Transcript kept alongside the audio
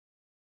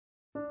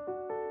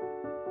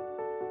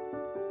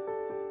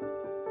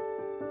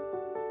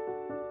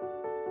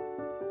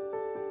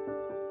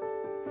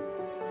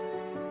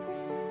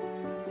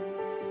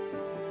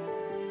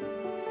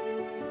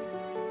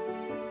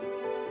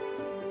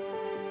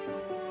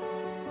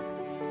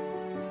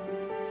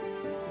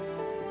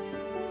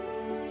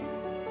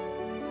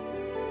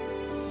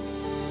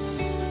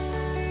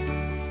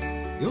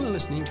You're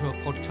listening to a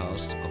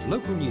podcast of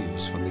local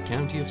news from the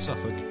county of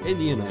Suffolk in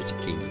the United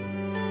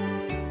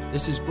Kingdom.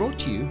 This is brought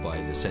to you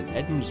by the St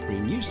Edmundsbury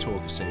News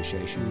Talk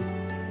Association,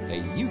 a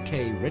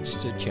UK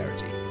registered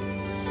charity.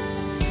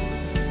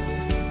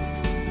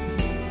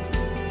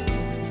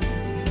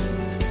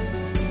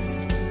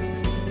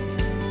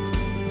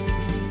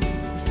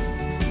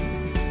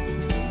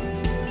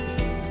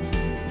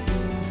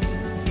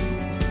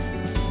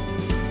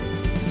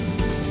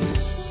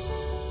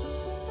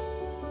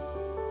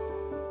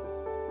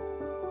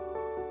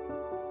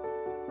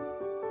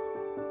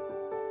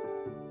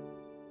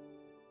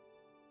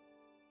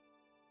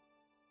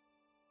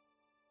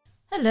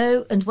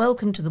 Hello and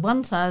welcome to the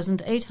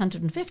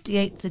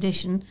 1858th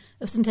edition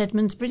of St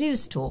Edmundsbury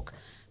News Talk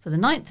for the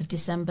 9th of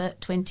December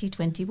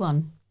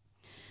 2021.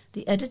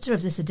 The editor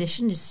of this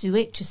edition is Sue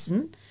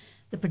Aitchison,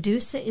 the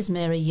producer is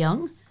Mary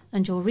Young,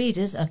 and your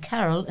readers are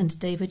Carol and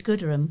David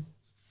Gooderham.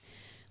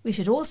 We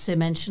should also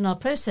mention our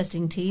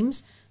processing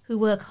teams who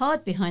work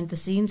hard behind the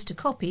scenes to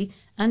copy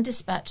and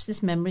dispatch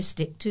this memory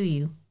stick to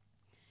you.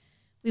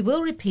 We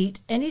will repeat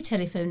any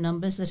telephone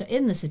numbers that are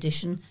in this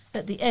edition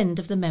at the end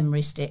of the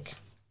memory stick.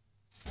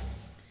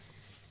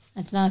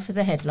 And now for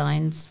the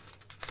headlines.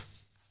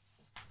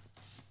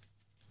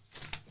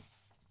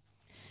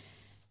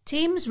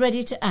 Teams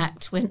ready to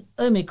act when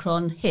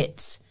Omicron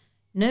hits.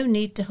 No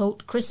need to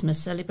halt Christmas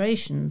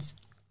celebrations.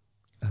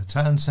 A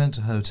town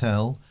centre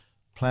hotel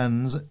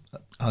plans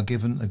are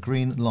given a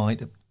green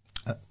light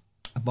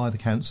by the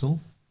council.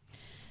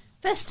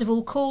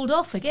 Festival called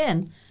off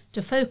again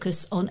to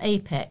focus on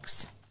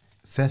Apex.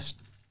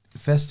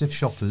 Festive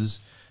shoppers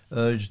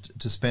urged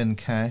to spend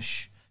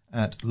cash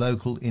at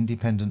local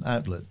independent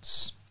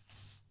outlets.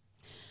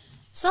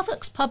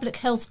 Suffolk's Public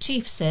Health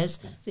Chief says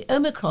the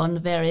Omicron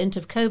variant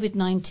of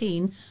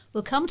COVID-19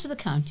 will come to the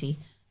county,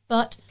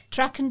 but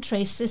track and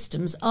trace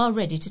systems are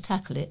ready to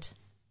tackle it.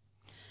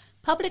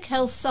 Public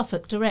Health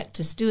Suffolk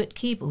Director Stuart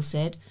Keeble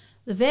said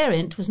the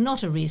variant was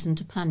not a reason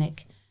to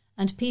panic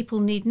and people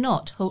need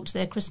not halt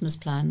their Christmas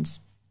plans.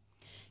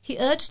 He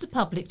urged the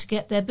public to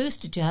get their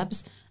booster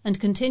jabs and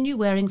continue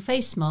wearing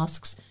face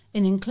masks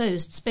in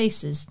enclosed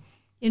spaces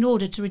in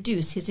order to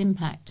reduce his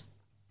impact.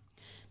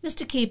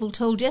 Mr Keeble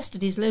told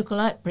yesterday's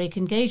local outbreak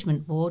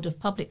engagement board of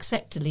public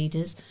sector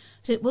leaders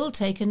that it will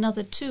take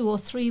another 2 or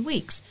 3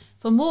 weeks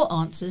for more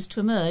answers to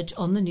emerge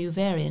on the new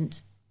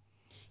variant.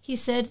 He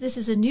said this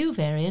is a new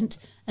variant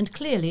and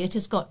clearly it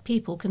has got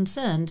people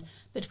concerned,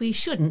 but we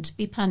shouldn't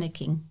be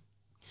panicking.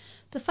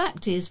 The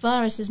fact is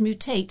viruses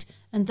mutate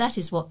and that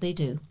is what they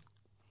do.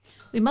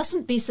 We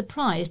mustn't be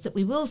surprised that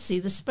we will see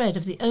the spread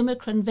of the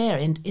Omicron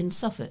variant in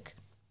Suffolk.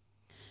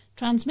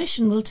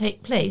 Transmission will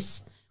take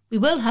place. We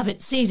will have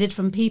it seeded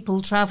from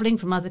people travelling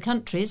from other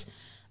countries,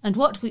 and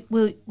what we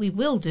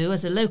will do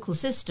as a local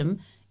system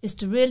is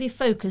to really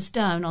focus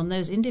down on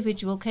those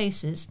individual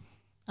cases,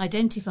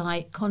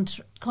 identify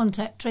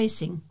contact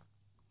tracing.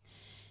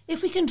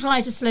 If we can try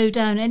to slow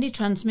down any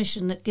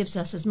transmission that gives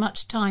us as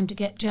much time to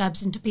get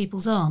jabs into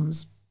people's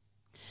arms.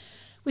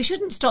 We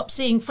shouldn't stop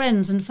seeing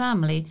friends and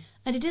family,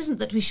 and it isn't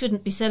that we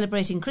shouldn't be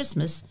celebrating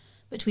Christmas,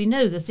 but we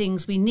know the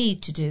things we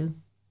need to do.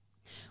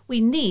 We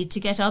need to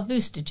get our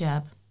booster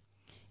jab.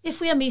 If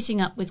we are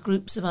meeting up with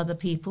groups of other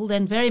people,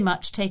 then very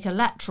much take a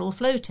lateral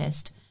flow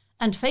test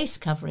and face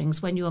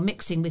coverings when you are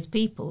mixing with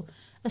people,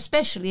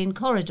 especially in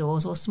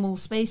corridors or small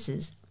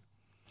spaces.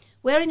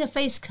 Wearing a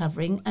face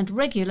covering and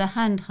regular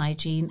hand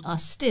hygiene are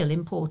still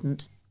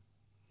important.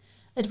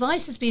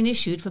 Advice has been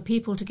issued for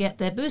people to get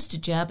their booster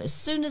jab as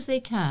soon as they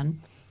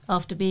can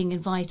after being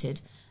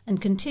invited and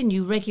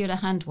continue regular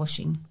hand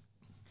washing.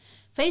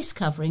 Face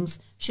coverings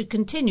should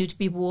continue to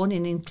be worn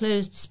in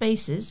enclosed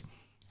spaces,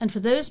 and for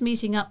those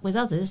meeting up with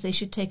others, they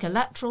should take a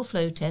lateral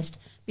flow test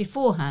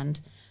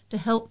beforehand to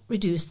help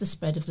reduce the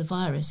spread of the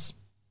virus.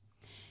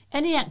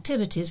 Any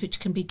activities which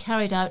can be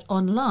carried out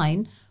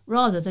online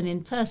rather than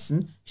in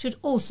person should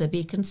also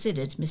be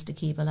considered, Mr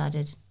Keeble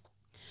added.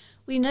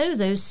 We know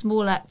those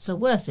small acts are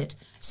worth it,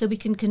 so we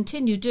can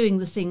continue doing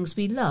the things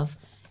we love,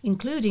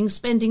 including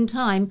spending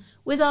time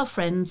with our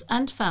friends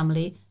and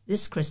family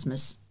this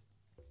Christmas.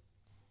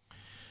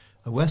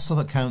 A West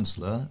Suffolk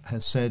councillor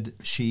has said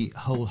she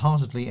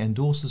wholeheartedly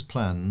endorses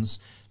plans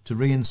to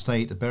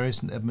reinstate a Bury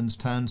St Edmunds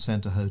Town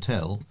Centre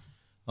hotel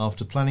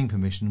after planning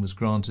permission was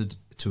granted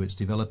to its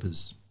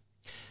developers.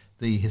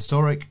 The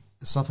historic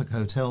Suffolk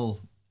Hotel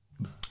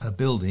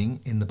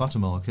building in the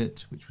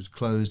Buttermarket, which was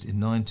closed in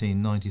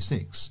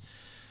 1996,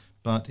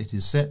 but it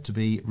is set to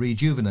be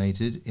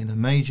rejuvenated in a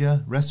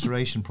major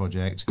restoration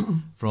project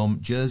from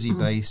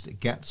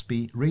Jersey-based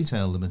Gatsby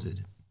Retail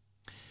Limited.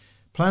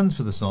 Plans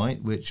for the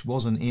site, which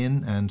was an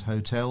inn and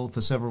hotel for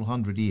several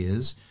hundred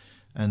years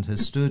and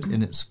has stood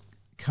in its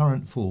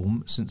current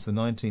form since the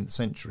 19th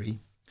century,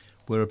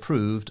 were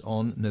approved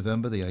on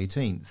November the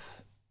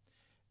 18th.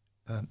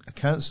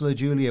 Councillor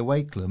Julia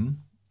Wakelam,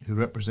 who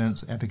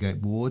represents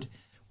Epigate Ward,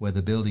 where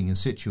the building is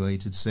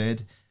situated,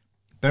 said,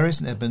 "Bury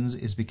St Edmunds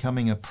is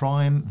becoming a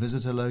prime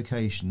visitor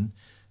location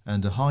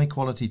and a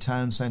high-quality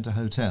town centre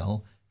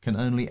hotel can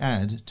only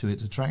add to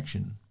its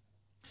attraction.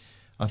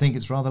 I think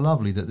it's rather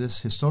lovely that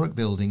this historic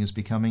building is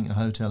becoming a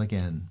hotel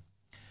again.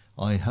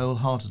 I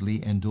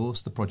wholeheartedly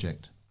endorse the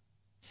project.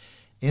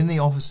 In the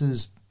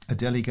office's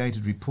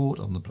delegated report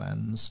on the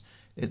plans,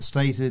 it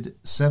stated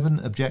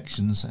 7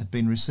 objections had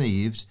been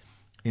received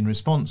in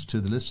response to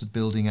the listed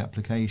building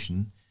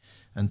application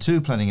and 2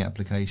 planning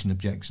application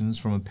objections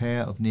from a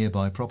pair of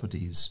nearby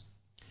properties.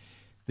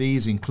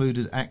 These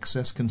included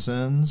access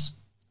concerns,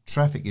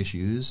 traffic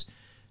issues,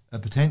 a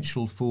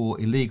potential for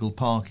illegal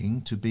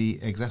parking to be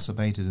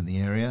exacerbated in the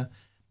area,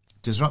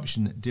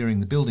 disruption during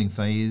the building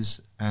phase,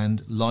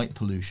 and light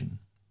pollution.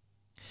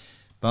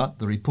 But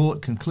the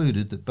report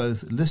concluded that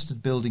both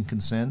listed building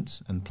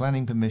consent and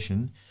planning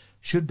permission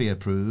should be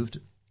approved,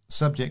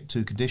 subject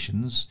to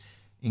conditions,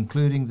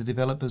 including the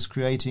developers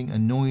creating a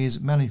noise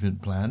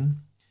management plan,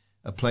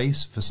 a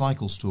place for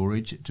cycle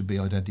storage to be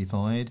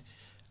identified,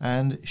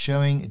 and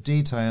showing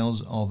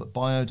details of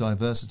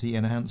biodiversity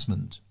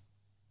enhancement.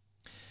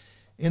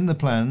 In the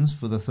plans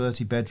for the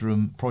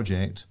 30-bedroom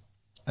project,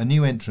 a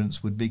new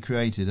entrance would be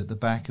created at the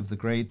back of the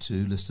Grade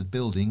 2 listed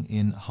building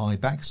in High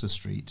Baxter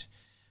Street,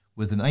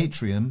 with an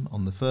atrium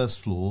on the first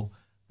floor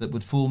that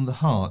would form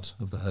the heart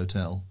of the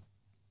hotel.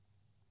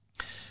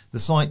 The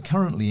site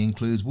currently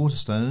includes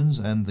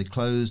Waterstones and the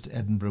closed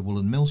Edinburgh Wool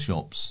and Mill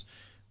shops,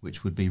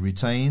 which would be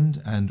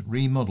retained and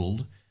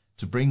remodelled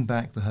to bring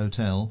back the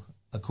hotel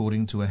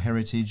according to a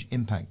heritage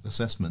impact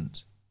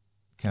assessment.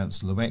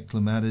 Councillor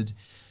Wecklum added,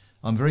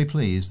 "I'm very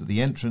pleased that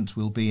the entrance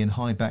will be in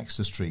High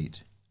Baxter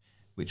Street,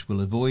 which will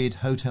avoid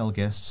hotel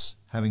guests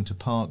having to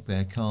park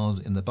their cars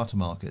in the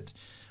Buttermarket,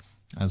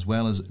 as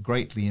well as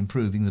greatly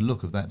improving the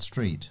look of that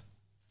street.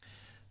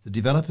 The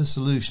developer's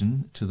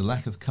solution to the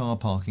lack of car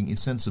parking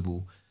is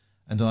sensible,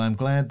 and I am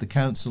glad the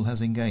council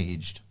has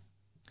engaged.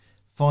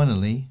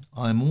 Finally,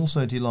 I am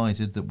also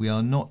delighted that we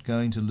are not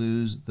going to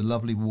lose the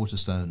lovely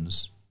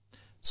Waterstones.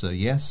 So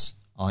yes,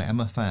 I am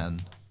a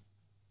fan."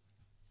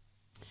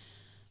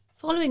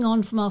 Following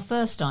on from our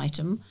first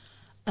item,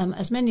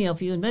 as many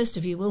of you and most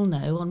of you will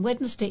know, on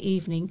Wednesday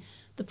evening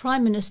the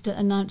Prime Minister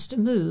announced a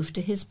move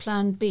to his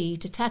Plan B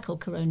to tackle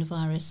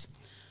coronavirus.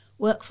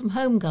 Work from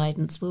home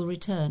guidance will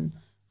return,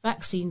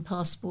 vaccine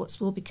passports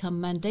will become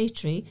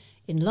mandatory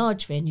in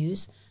large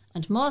venues,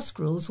 and mask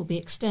rules will be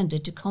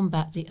extended to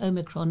combat the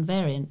Omicron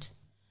variant.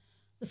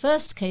 The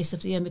first case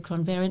of the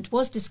Omicron variant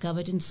was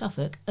discovered in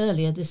Suffolk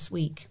earlier this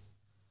week.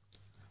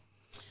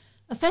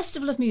 A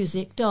festival of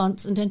music,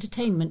 dance and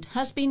entertainment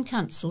has been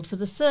cancelled for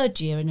the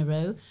 3rd year in a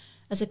row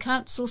as a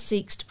council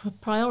seeks to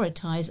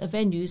prioritise a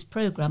venue's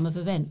programme of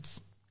events.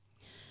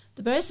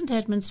 The Bury St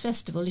Edmunds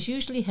Festival is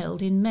usually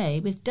held in May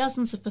with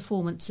dozens of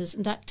performances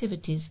and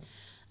activities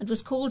and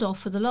was called off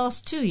for the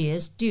last 2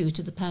 years due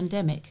to the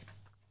pandemic.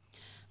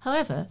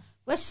 However,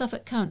 West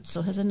Suffolk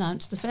Council has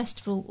announced the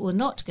festival will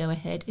not go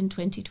ahead in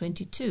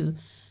 2022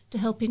 to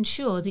help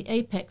ensure the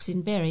Apex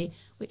in Bury,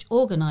 which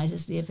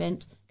organises the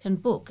event, can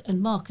book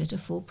and market a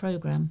full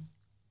programme.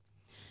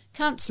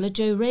 Councillor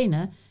Joe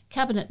Rayner,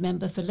 Cabinet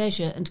Member for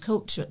Leisure and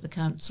Culture at the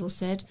Council,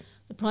 said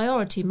the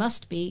priority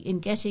must be in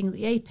getting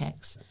the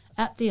Apex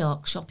at the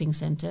Arc Shopping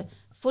Centre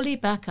fully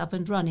back up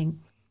and running,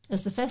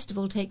 as the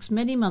festival takes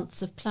many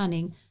months of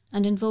planning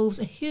and involves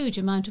a huge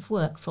amount of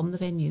work from the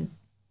venue.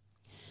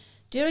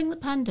 During the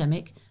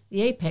pandemic,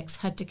 the Apex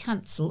had to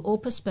cancel or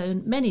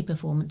postpone many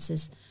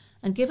performances,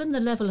 and given the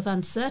level of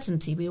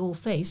uncertainty we all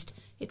faced,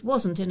 it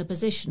wasn't in a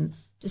position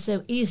to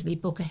so easily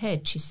book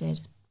ahead, she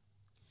said.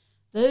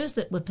 Those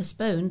that were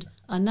postponed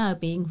are now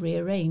being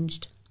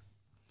rearranged.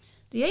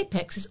 The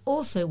Apex is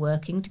also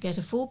working to get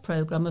a full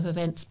programme of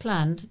events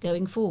planned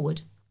going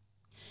forward.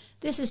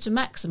 This is to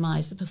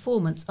maximise the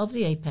performance of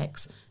the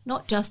Apex,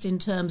 not just in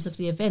terms of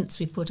the events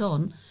we put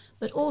on,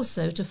 but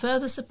also to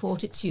further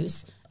support its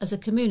use as a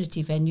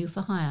community venue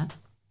for hire.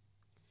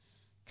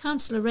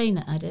 Councillor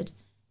Rayner added,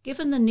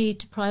 given the need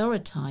to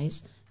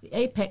prioritise the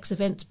Apex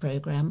events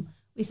programme,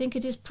 we think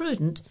it is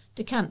prudent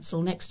to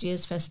cancel next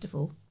year's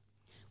festival.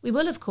 We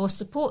will, of course,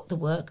 support the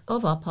work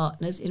of our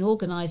partners in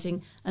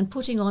organising and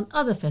putting on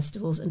other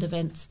festivals and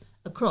events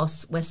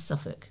across West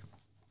Suffolk.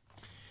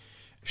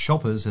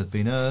 Shoppers have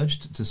been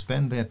urged to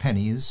spend their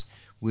pennies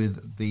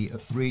with the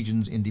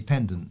region's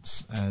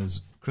independents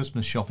as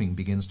Christmas shopping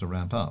begins to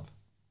ramp up.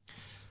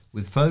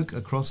 With folk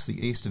across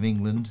the east of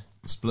England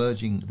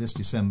splurging this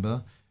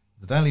December,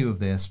 the value of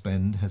their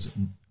spend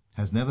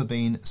has never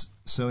been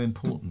so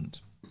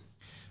important.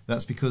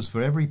 That's because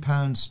for every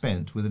 £1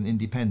 spent with an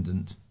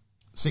independent,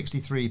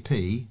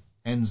 63p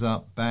ends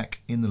up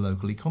back in the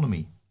local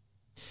economy.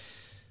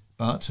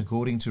 But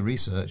according to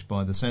research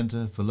by the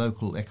Centre for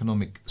Local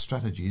Economic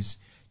Strategies,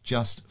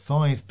 just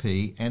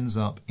 5p ends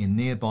up in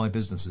nearby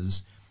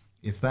businesses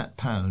if that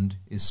pound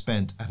is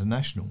spent at a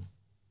national.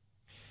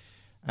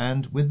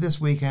 And with this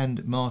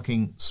weekend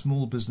marking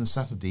Small Business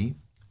Saturday,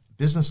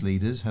 business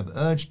leaders have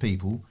urged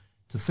people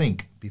to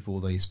think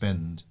before they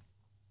spend.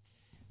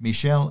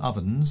 Michelle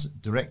Ovens,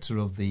 director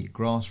of the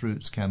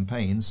Grassroots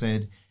campaign,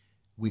 said,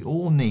 "We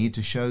all need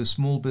to show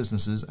small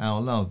businesses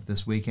our love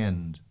this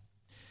weekend.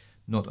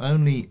 Not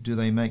only do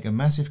they make a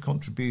massive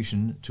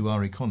contribution to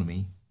our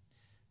economy,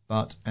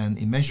 but an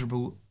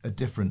immeasurable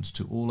difference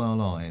to all our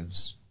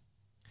lives.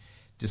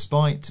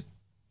 Despite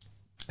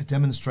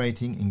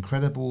demonstrating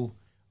incredible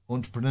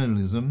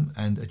entrepreneurialism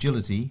and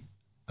agility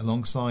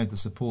alongside the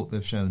support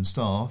they've shown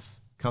staff,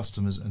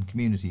 customers and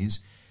communities,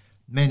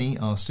 many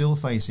are still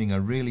facing a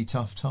really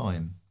tough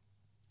time.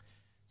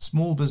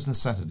 Small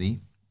Business Saturday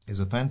is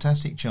a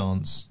fantastic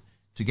chance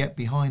to get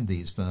behind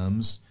these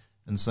firms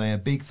and say a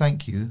big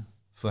thank you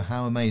for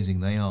how amazing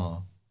they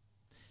are.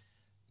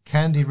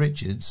 Candy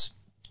Richards,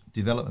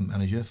 Development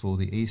Manager for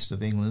the East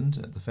of England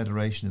at the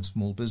Federation of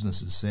Small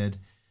Businesses, said,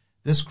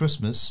 "This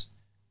Christmas,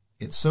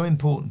 it's so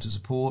important to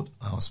support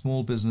our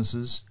small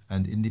businesses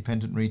and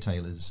independent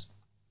retailers.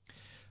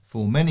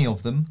 For many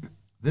of them,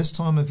 this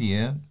time of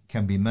year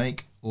can be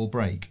make or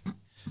break,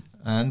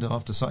 and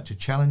after such a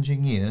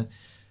challenging year,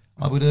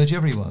 I would urge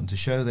everyone to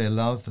show their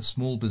love for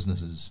small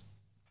businesses."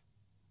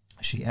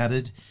 She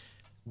added,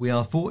 "We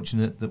are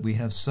fortunate that we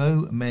have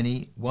so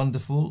many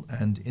wonderful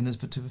and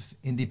innovative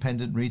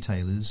independent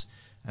retailers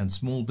and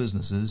small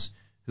businesses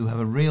who have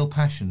a real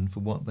passion for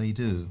what they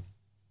do.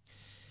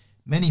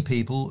 Many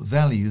people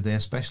value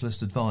their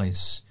specialist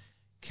advice,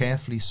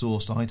 carefully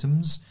sourced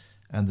items,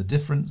 and the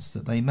difference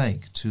that they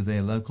make to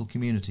their local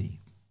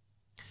community.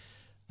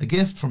 A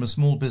gift from a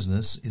small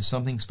business is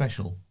something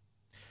special.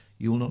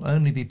 You will not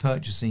only be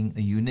purchasing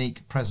a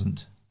unique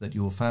present that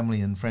your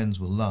family and friends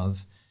will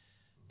love,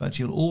 but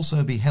you'll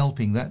also be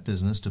helping that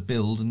business to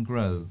build and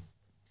grow.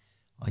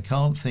 I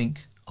can't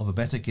think of a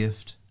better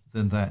gift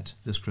than that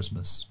this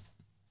Christmas."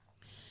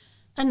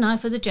 And now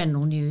for the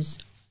general news.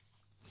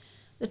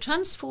 The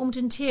transformed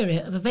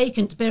interior of a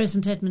vacant Bury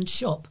St Edmunds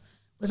shop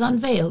was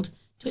unveiled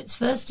to its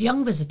first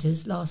young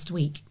visitors last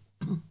week.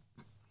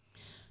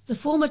 The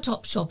former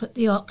Topshop at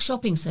the Ark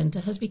Shopping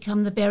Centre has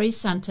become the Bury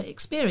Santa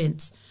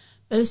experience,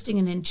 boasting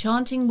an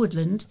enchanting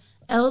woodland,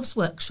 elves'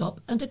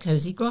 workshop and a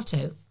cosy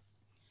grotto.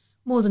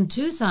 More than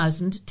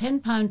 2,000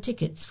 £10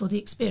 tickets for the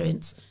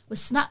experience were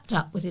snapped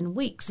up within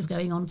weeks of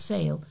going on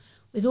sale,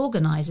 with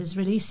organisers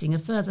releasing a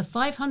further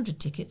 500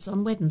 tickets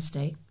on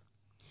Wednesday.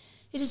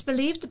 It is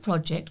believed the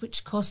project,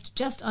 which cost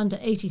just under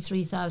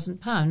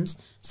 £83,000,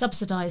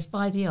 subsidised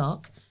by the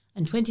Ark,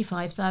 and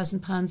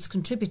 £25,000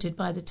 contributed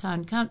by the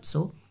Town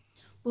Council,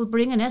 will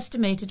bring an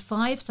estimated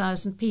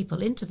 5,000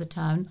 people into the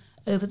town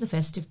over the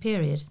festive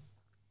period.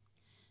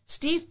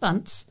 Steve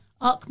Bunce,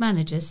 Ark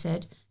manager,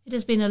 said, "It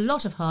has been a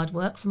lot of hard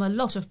work from a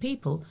lot of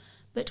people,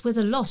 but with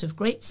a lot of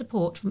great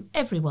support from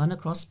everyone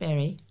across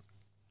Bury."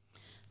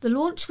 The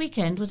launch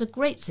weekend was a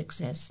great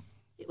success.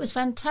 It was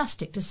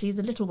fantastic to see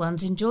the little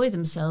ones enjoy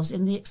themselves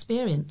in the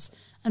experience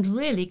and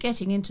really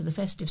getting into the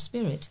festive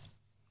spirit.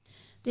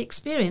 The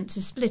experience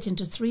is split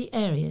into 3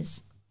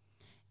 areas.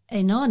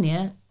 A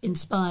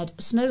Narnia-inspired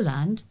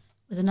Snowland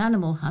with an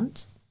animal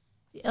hunt,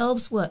 the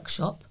Elves'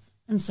 Workshop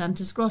and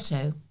Santa's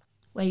Grotto,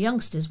 where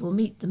youngsters will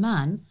meet the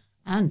man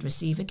and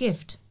receive a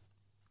gift.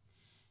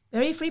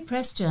 Bury Free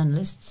Press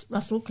journalists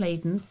Russell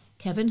Claydon,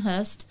 Kevin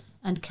Hurst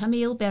and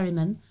Camille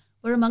Berryman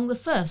were among the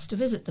first to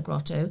visit the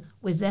grotto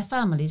with their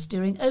families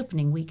during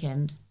opening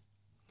weekend.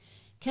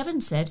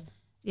 Kevin said,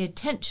 "The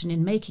attention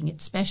in making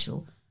it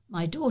special,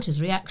 my daughter's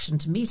reaction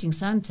to meeting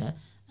Santa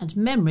and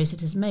memories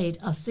it has made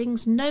are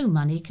things no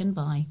money can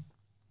buy."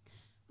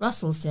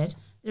 Russell said,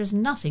 "There is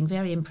nothing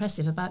very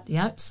impressive about the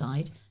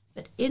outside,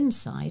 but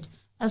inside,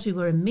 as we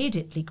were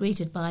immediately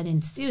greeted by an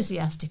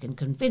enthusiastic and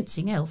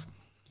convincing elf,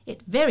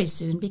 it very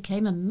soon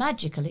became a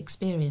magical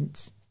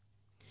experience."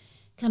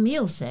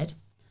 Camille said,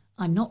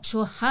 "I'm not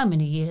sure how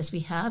many years we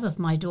have of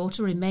my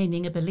daughter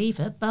remaining a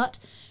believer, but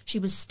she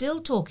was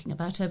still talking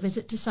about her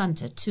visit to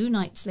Santa 2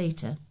 nights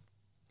later."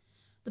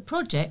 The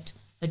project,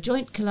 a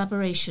joint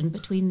collaboration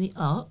between the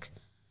Ark,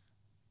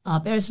 our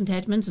Bury St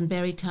Edmunds and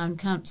Bury Town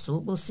Council,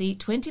 will see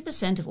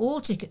 20% of all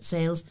ticket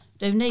sales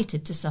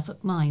donated to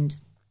Suffolk Mind.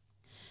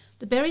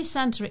 The Bury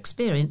Santa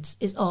experience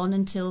is on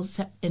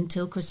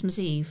until Christmas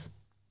Eve.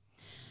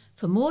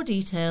 For more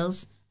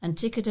details and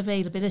ticket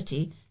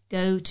availability,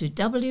 go to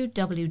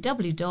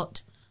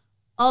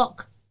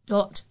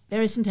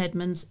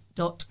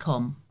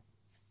www.ark.burystedmunds.com.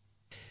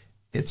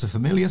 It's a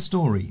familiar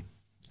story.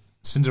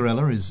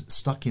 Cinderella is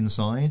stuck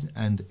inside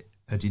and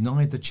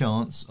denied the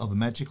chance of a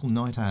magical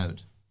night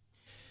out.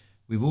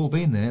 We've all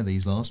been there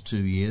these last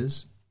 2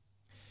 years.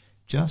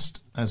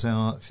 Just as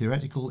our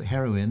theoretical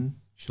heroine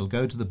shall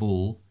go to the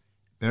ball,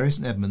 Bury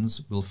St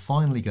Edmunds will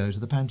finally go to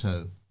the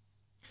panto.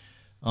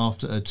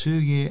 After a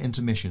 2-year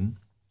intermission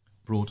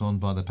brought on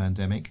by the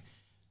pandemic,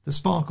 the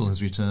sparkle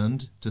has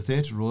returned to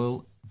Theatre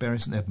Royal Bury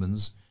St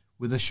Edmunds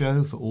with a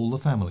show for all the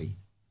family.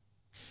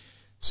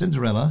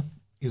 Cinderella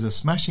is a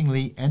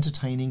smashingly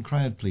entertaining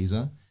crowd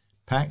pleaser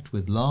packed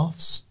with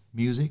laughs,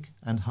 music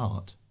and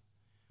heart.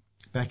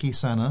 Becky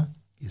Sanna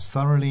is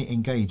thoroughly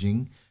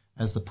engaging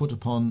as the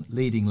put-upon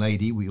leading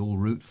lady we all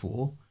root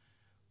for,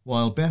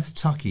 while Beth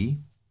Tuckey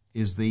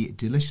is the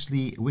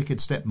deliciously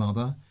wicked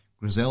stepmother,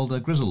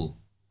 Griselda Grizzle.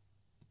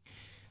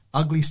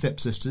 Ugly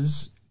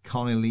stepsisters,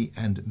 Kylie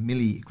and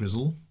Millie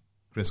Grizzle,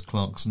 Chris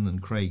Clarkson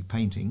and Craig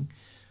Painting,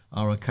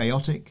 are a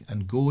chaotic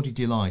and gaudy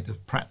delight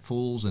of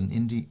pratfalls and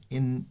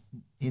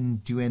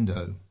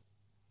innuendo.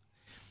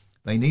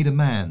 They need a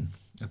man,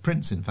 a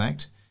prince in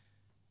fact,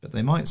 but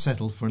they might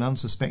settle for an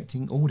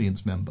unsuspecting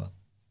audience member.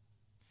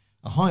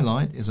 A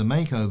highlight is a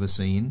makeover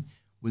scene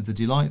with the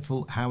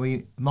delightful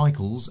Howie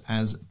Michaels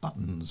as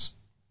Buttons.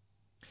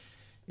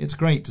 It's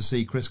great to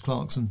see Chris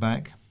Clarkson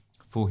back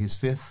for his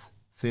 5th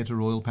Theatre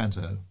Royal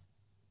Panto.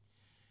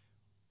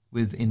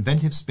 With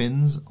inventive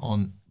spins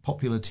on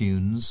popular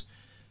tunes,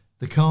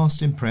 the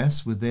cast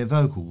impress with their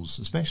vocals,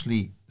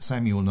 especially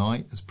Samuel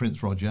Knight as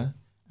Prince Roger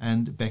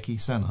and Becky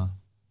Sanner.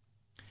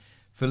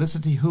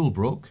 Felicity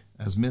Hulbrook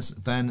as Miss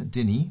Van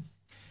Dinny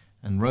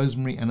and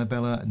Rosemary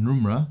Annabella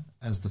Numra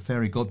as the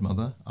fairy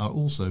godmother are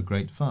also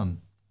great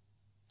fun.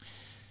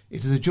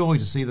 It is a joy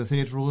to see the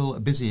Theatre Royal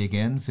busy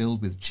again,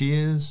 filled with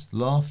cheers,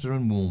 laughter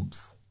and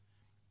warmth.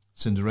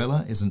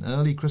 Cinderella is an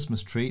early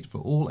Christmas treat for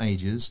all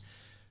ages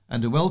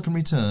and a welcome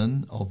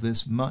return of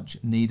this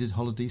much-needed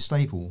holiday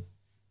staple.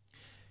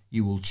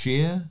 You will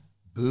cheer,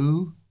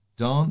 boo,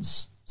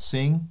 dance,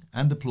 sing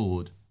and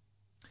applaud.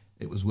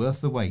 It was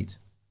worth the wait.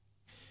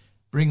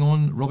 Bring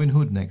on Robin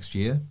Hood next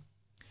year.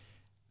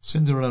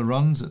 Cinderella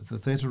runs at the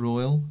Theatre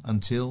Royal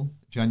until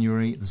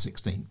January the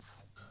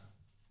 16th.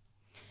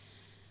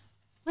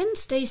 When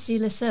Stacey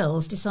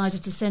Lascelles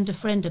decided to send a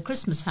friend a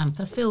Christmas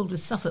hamper filled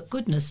with Suffolk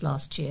goodness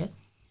last year,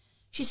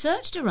 she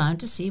searched around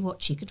to see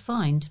what she could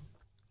find.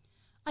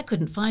 I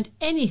couldn't find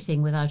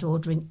anything without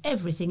ordering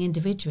everything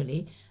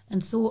individually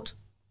and thought,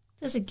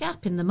 "There's a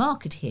gap in the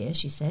market here,"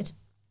 she said.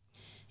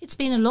 "It's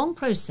been a long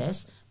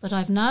process, but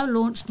I've now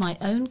launched my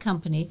own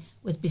company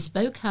with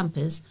bespoke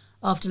hampers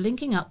after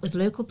linking up with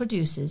local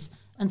producers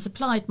and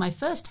supplied my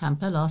first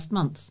hamper last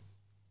month."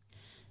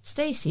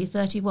 Stacey,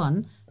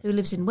 31, who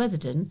lives in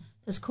Wetherden,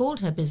 has called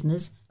her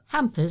business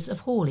Hampers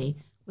of Hawley,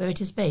 where it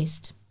is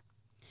based.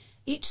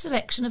 Each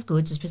selection of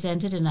goods is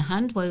presented in a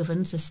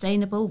hand-woven,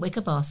 sustainable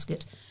wicker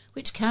basket,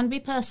 which can be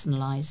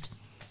personalised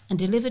and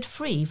delivered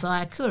free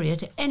via courier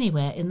to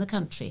anywhere in the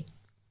country.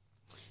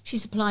 She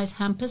supplies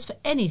hampers for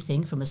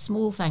anything from a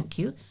small thank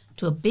you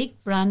to a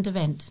big brand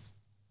event.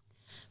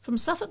 From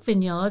Suffolk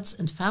vineyards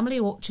and family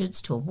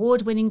orchards to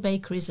award-winning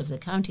bakeries of the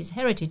county's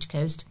heritage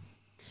coast,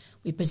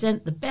 we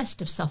present the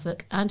best of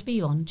Suffolk and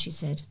beyond, she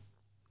said.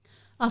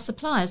 Our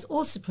suppliers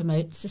also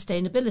promote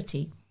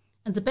sustainability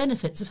and the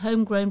benefits of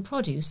homegrown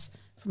produce,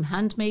 from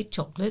handmade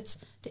chocolates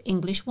to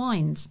English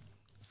wines,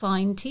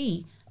 fine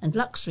tea and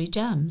luxury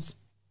jams.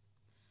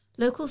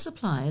 Local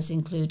suppliers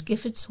include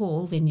Giffords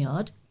Hall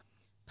Vineyard,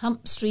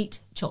 Pump Street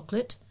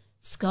Chocolate,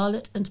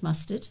 Scarlet and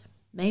Mustard,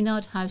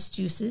 Maynard House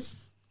Juices,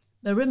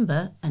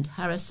 Marimba and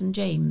Harris and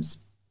James.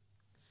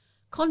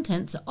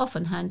 Contents are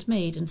often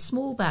handmade and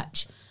small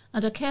batch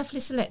and are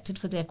carefully selected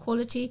for their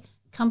quality,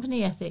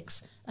 company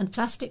ethics and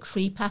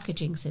plastic-free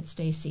packaging, said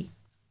Stacey.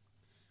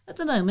 At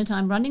the moment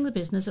I'm running the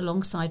business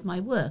alongside my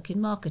work in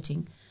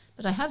marketing,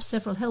 but I have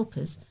several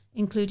helpers,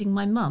 including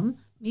my mum,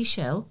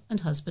 Michelle,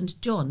 and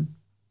husband John.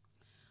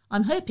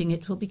 I'm hoping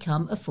it will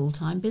become a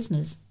full-time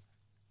business.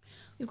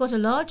 We've got a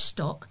large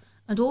stock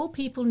and all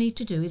people need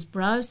to do is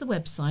browse the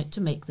website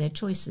to make their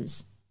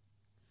choices.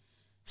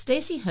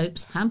 Stacey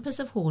hopes Hampers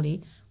of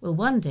Hawley will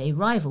one day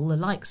rival the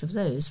likes of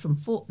those from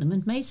Fortnum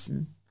and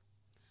Mason.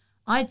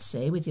 I'd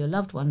say, with your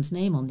loved one's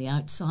name on the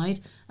outside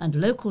and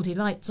local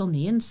delights on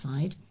the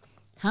inside,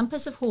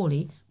 Hampers of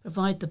Hawley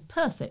provide the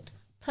perfect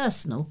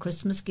personal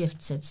Christmas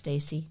gift, said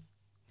Stacey.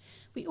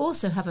 We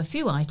also have a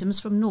few items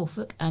from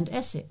Norfolk and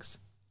Essex.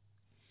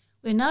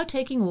 We're now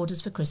taking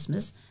orders for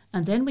Christmas,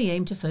 and then we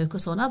aim to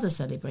focus on other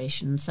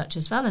celebrations such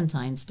as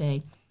Valentine's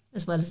Day,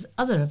 as well as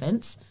other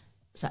events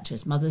such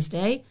as Mother's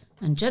Day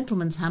and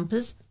Gentlemen's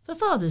Hampers for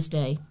Father's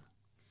Day.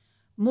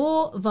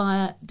 More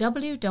via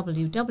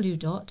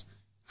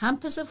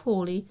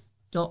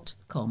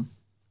www.hampersofhawley.com.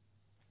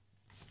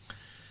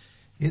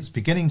 It's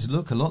beginning to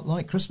look a lot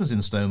like Christmas in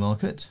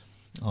Stowmarket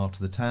after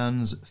the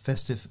town's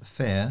festive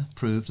fair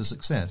proved a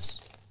success.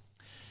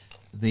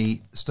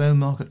 The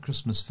Stowmarket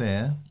Christmas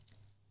Fair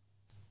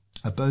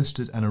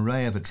boasted an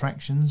array of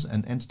attractions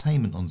and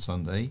entertainment on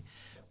Sunday,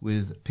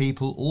 with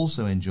people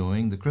also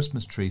enjoying the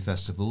Christmas Tree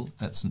Festival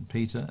at St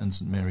Peter and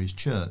St Mary's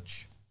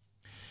Church.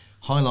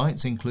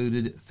 Highlights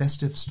included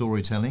festive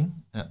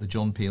storytelling at the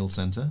John Peel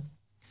Centre,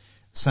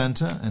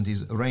 Santa and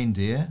his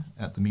reindeer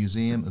at the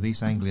Museum of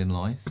East Anglian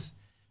Life,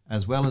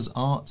 as well as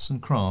arts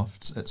and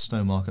crafts at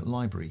Stowmarket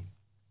Library.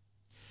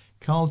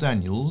 Carl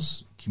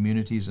Daniels,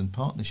 Communities and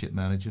Partnership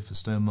Manager for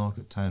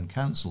Stowmarket Town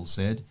Council,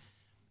 said,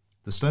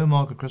 "The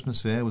Stowmarket Christmas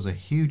Fair was a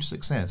huge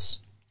success,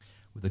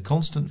 with a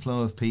constant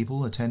flow of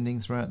people attending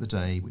throughout the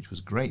day, which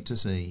was great to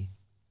see.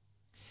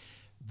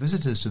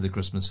 Visitors to the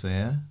Christmas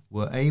Fair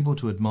were able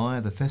to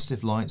admire the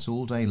festive lights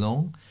all day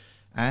long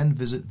and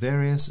visit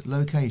various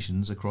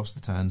locations across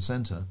the town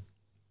centre.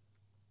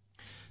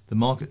 The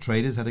market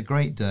traders had a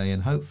great day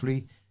and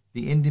hopefully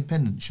the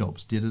independent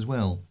shops did as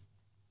well."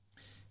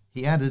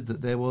 He added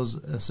that there was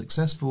a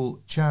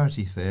successful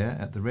charity fair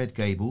at the Red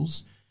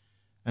Gables,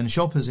 and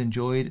shoppers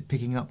enjoyed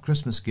picking up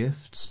Christmas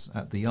gifts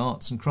at the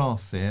Arts and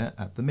Craft Fair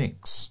at the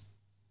Mix.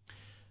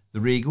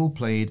 The Regal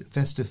played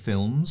festive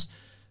films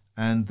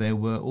and there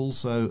were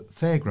also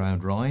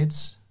fairground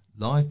rides,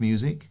 live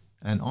music,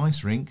 an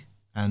ice rink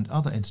and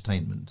other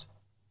entertainment.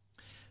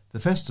 The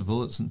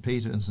festival at St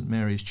Peter and St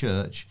Mary's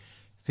Church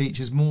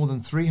features more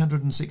than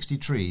 360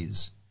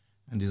 trees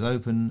and is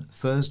open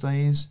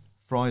Thursdays,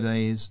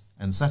 Fridays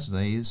and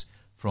Saturdays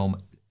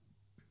from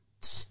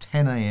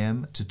 10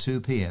 a.m. to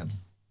 2 p.m.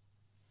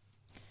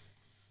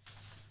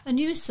 A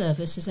new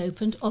service has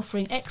opened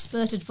offering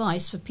expert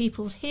advice for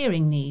people's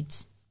hearing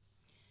needs.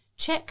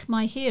 Check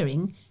My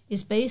Hearing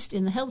is based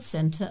in the health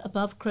centre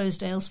above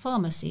Croasdale's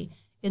Pharmacy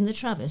in the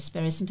Travis,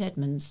 Bury St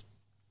Edmunds.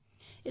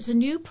 It's a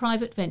new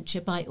private venture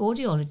by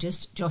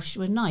audiologist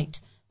Joshua Knight,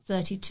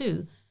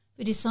 32,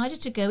 who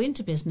decided to go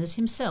into business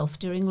himself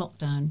during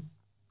lockdown.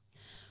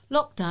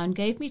 Lockdown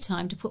gave me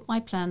time to put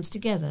my plans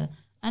together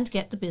and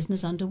get the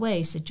business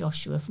underway, said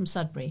Joshua from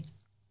Sudbury.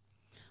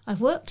 I've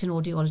worked in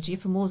audiology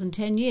for more than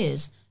 10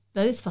 years,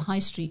 both for high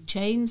street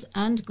chains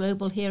and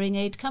global hearing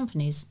aid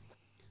companies,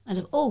 and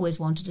have always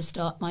wanted to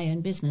start my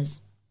own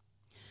business.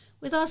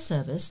 With our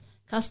service,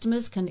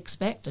 customers can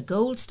expect a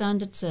gold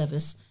standard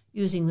service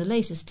using the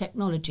latest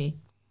technology,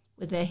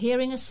 with their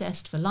hearing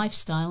assessed for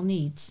lifestyle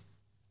needs.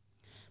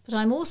 But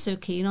I'm also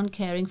keen on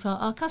caring for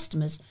our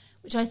customers,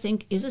 which I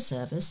think is a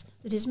service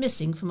that is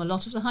missing from a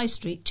lot of the high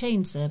street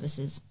chain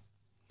services.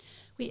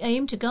 We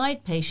aim to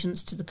guide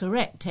patients to the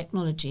correct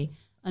technology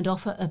and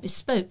offer a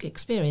bespoke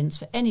experience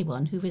for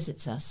anyone who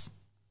visits us.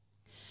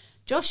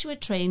 Joshua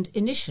trained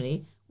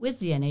initially with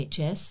the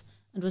NHS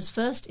and was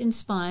first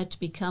inspired to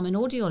become an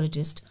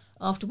audiologist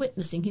after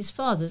witnessing his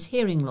father's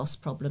hearing loss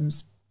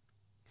problems.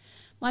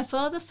 My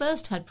father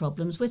first had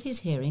problems with his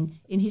hearing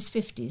in his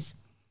 50s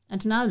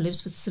and now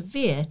lives with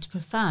severe to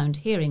profound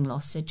hearing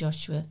loss, said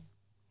Joshua.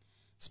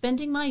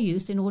 Spending my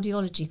youth in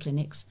audiology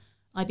clinics,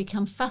 I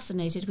become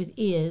fascinated with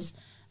ears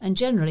and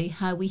generally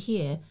how we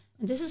hear,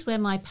 and this is where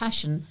my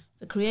passion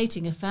for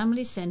creating a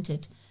family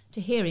centred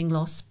to hearing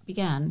loss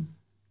began.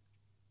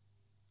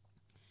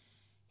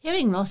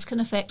 Hearing loss can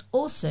affect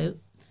also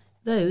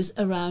those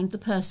around the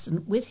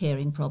person with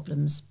hearing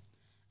problems,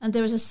 and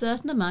there is a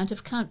certain amount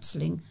of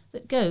counselling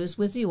that goes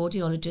with the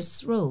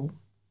audiologist's role.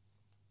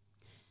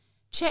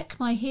 Check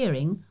My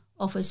Hearing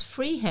offers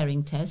free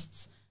hearing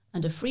tests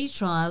and a free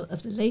trial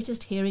of the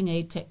latest hearing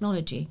aid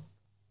technology.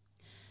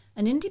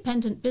 An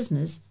independent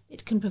business,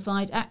 it can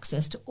provide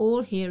access to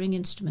all hearing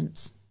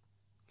instruments.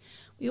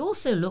 We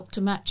also look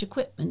to match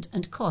equipment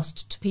and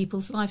cost to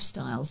people's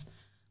lifestyles,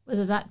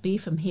 whether that be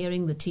from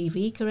hearing the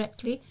TV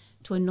correctly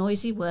to a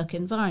noisy work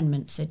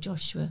environment, said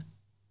Joshua.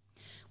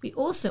 We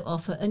also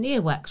offer an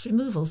earwax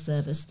removal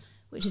service,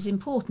 which is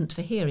important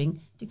for hearing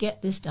to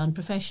get this done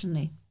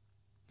professionally.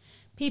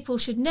 People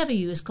should never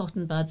use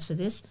cotton buds for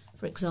this,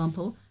 for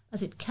example,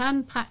 as it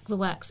can pack the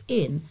wax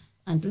in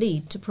and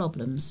lead to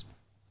problems.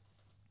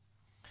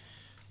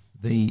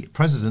 The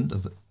president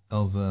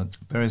of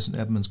Bury St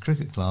Edmunds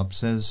Cricket Club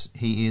says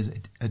he is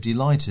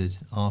delighted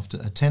after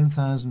a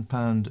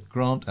 £10,000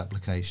 grant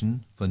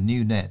application for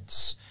new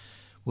nets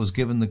was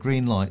given the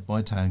green light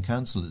by town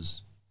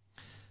councillors.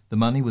 The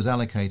money was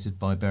allocated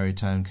by Bury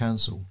Town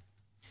Council.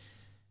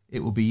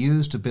 It will be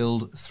used to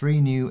build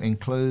 3 new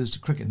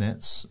enclosed cricket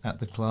nets at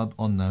the club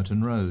on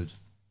Nowton Road.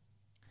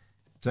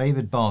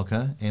 David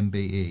Barker,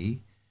 MBE,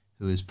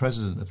 who is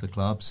president of the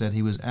club, said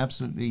he was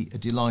absolutely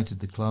delighted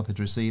the club had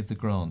received the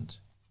grant.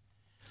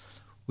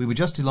 We were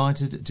just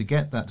delighted to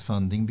get that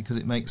funding because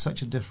it makes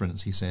such a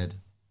difference, he said.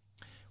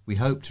 We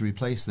hope to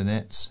replace the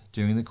nets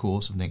during the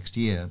course of next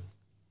year.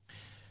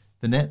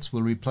 The nets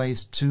will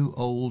replace 2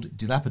 old,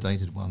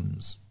 dilapidated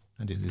ones,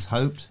 and it is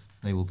hoped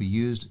they will be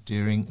used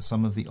during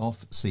some of the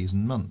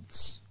off-season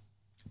months.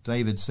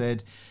 David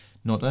said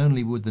not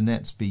only would the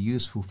nets be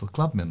useful for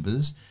club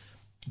members,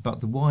 but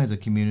the wider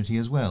community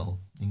as well,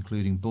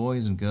 including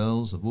boys and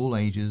girls of all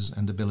ages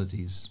and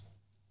abilities.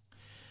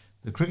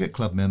 The cricket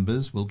club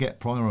members will get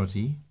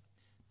priority,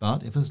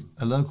 but if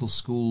a local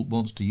school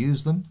wants to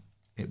use them,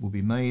 it will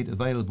be made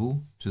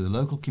available to the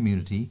local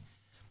community,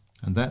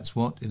 and that's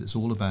what it's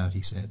all about,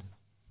 he said.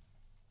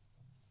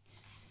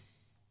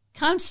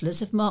 Councillors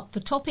have marked the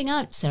topping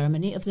out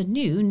ceremony of the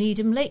new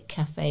Needham Lake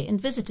Cafe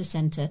and Visitor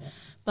Centre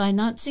by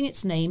announcing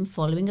its name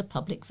following a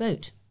public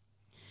vote.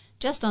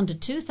 Just under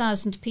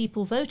 2,000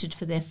 people voted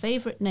for their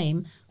favourite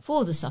name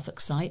for the Suffolk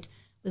site,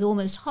 with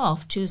almost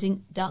half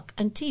choosing Duck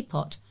and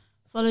Teapot,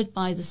 followed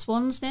by the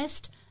Swan's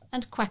Nest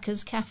and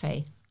Quacker's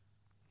Cafe.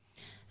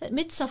 At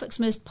Mid-Suffolk's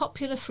most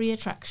popular free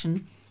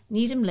attraction,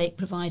 Needham Lake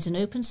provides an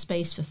open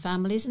space for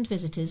families and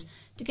visitors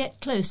to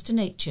get close to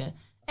nature,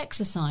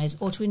 exercise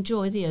or to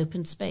enjoy the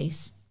open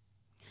space.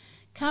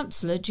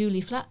 Councillor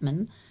Julie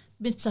Flatman,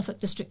 Mid-Suffolk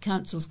District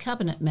Council's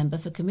Cabinet Member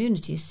for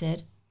Communities,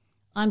 said,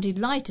 "I'm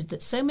delighted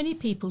that so many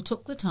people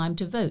took the time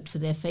to vote for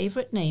their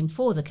favourite name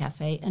for the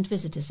cafe and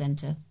visitor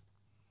centre.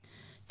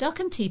 Duck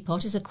and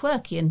Teapot is a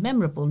quirky and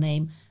memorable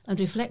name and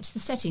reflects the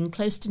setting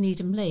close to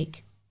Needham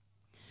Lake.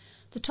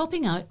 The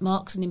topping out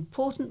marks an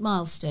important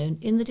milestone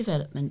in the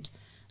development,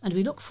 and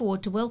we look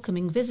forward to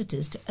welcoming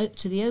visitors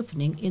to the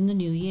opening in the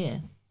new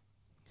year."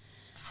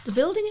 The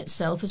building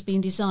itself has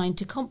been designed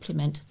to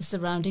complement the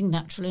surrounding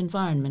natural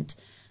environment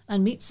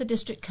and meets the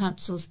District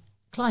Council's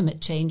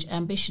climate change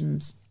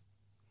ambitions.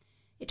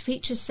 It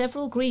features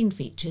several green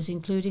features,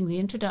 including the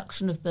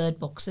introduction of bird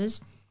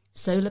boxes,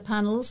 solar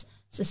panels,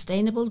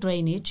 sustainable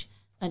drainage,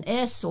 an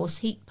air source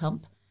heat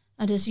pump,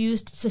 and has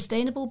used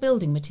sustainable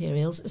building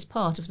materials as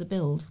part of the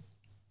build.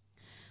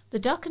 The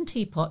Duck and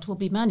Teapot will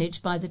be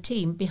managed by the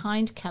team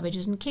behind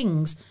Cabbages and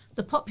Kings,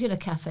 the popular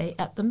cafe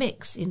at the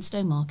Mix in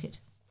Stowmarket.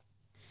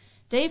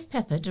 Dave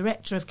Pepper,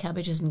 director of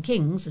Cabbages and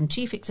Kings and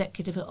chief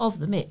executive of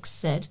the Mix,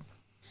 said,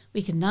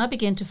 "We can now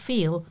begin to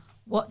feel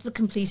what the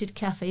completed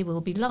cafe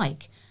will be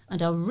like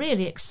and are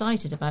really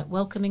excited about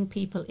welcoming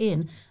people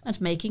in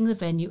and making the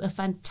venue a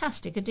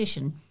fantastic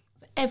addition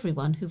for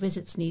everyone who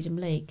visits Needham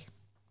Lake."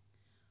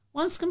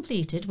 Once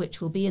completed,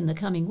 which will be in the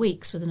coming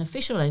weeks with an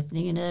official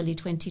opening in early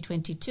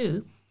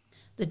 2022,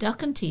 the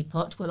Duck and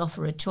Teapot will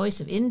offer a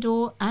choice of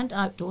indoor and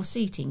outdoor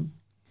seating.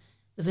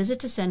 The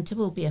visitor centre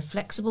will be a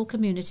flexible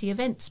community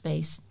event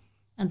space,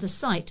 and the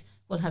site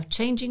will have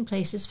changing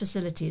places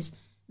facilities,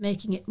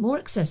 making it more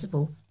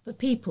accessible for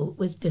people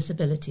with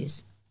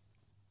disabilities.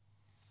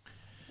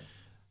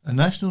 A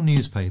national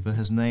newspaper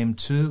has named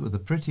 2 of the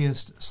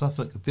prettiest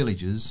Suffolk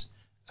villages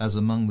as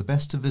among the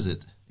best to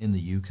visit in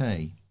the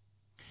UK.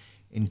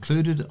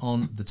 Included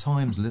on the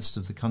Times list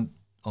of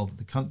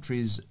the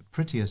country's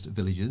prettiest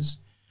villages,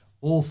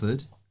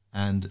 Orford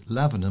and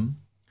Lavenham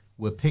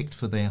were picked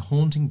for their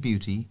haunting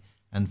beauty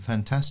and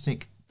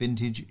fantastic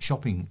vintage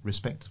shopping,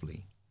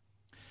 respectively.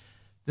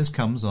 This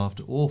comes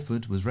after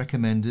Orford was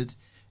recommended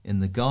in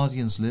the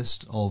Guardian's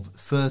list of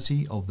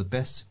 30 of the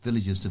best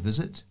villages to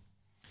visit,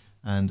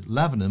 and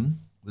Lavenham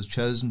was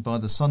chosen by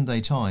the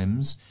Sunday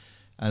Times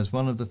as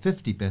one of the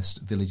 50 best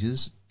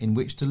villages in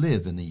which to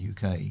live in the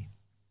UK.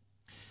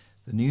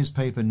 The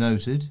newspaper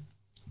noted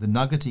the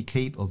nuggety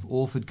keep of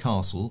Orford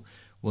Castle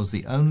was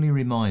the only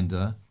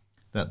reminder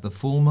that the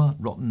former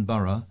rotten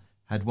borough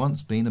had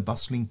once been a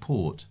bustling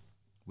port,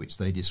 which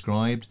they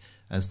described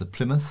as the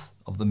Plymouth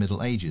of the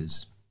Middle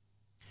Ages.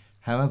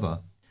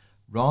 However,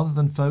 rather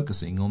than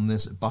focusing on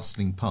this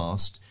bustling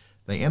past,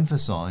 they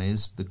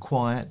emphasised the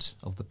quiet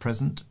of the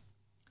present,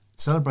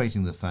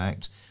 celebrating the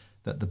fact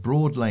that the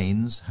broad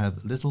lanes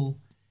have little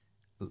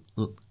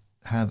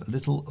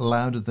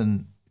louder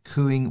than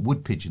cooing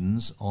wood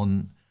pigeons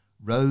on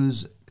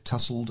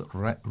rose-tussled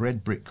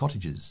red brick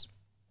cottages.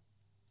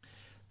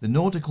 The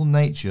nautical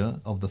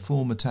nature of the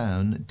former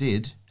town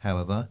did,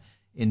 however,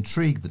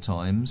 intrigue the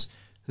Times,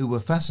 who were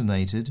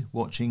fascinated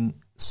watching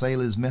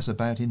sailors mess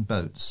about in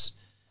boats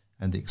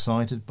and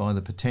excited by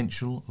the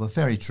potential of a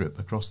ferry trip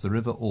across the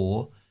River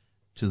Orr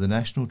to the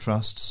National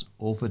Trust's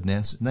Orford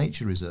Ness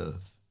Nature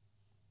Reserve.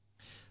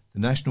 The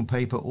national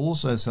paper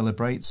also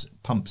celebrates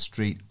Pump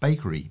Street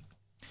Bakery,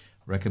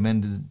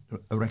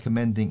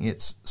 recommending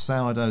its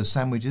sourdough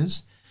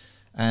sandwiches,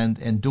 and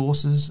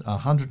endorses a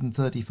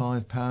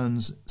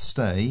 £135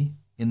 stay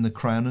in the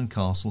Crown and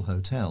Castle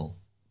Hotel.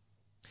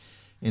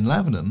 In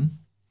Lavenham,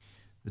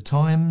 the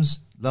Times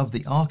loved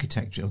the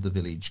architecture of the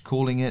village,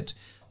 calling it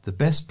the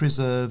best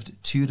preserved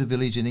Tudor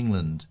village in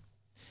England,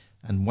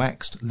 and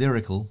waxed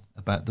lyrical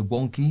about the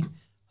wonky,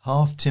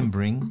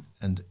 half-timbering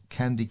and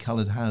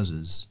candy-coloured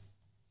houses.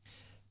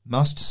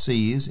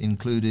 Must-sees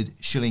included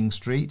Shilling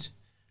Street,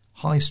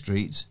 High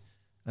Street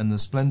and the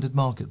splendid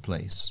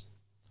marketplace,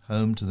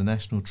 home to the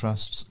National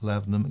Trust's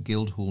Lavenham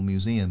Guildhall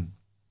Museum.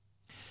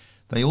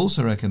 They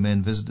also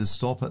recommend visitors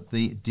stop at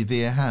the De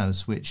Vere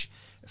House, which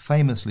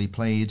famously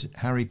played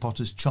Harry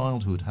Potter's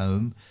childhood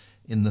home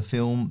in the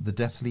film The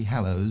Deathly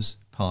Hallows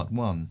Part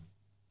 1.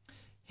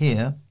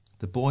 Here,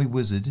 the boy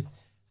wizard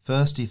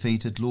first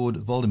defeated Lord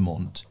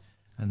Voldemort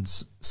and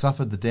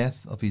suffered the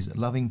death of his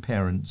loving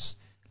parents,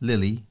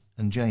 Lily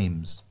and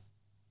James.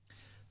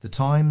 The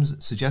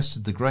Times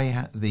suggested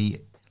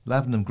the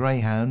Lavenham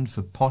Greyhound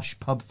for posh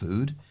pub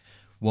food,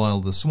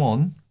 while the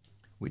Swan,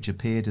 which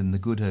appeared in the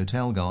Good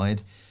Hotel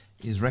Guide,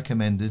 is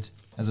recommended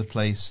as a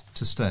place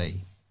to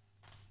stay.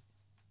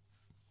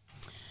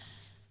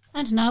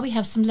 And now we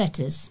have some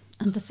letters,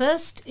 and the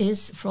first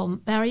is from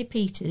Barry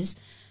Peters,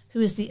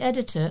 who is the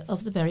editor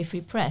of the Bury Free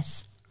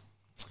Press.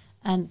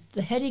 And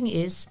the heading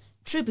is,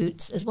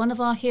 "Tributes as one of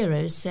our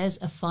heroes says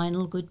a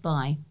final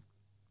goodbye."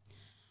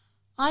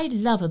 I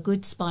love a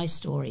good spy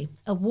story,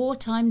 a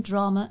wartime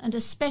drama, and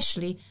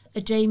especially a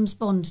James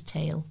Bond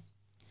tale.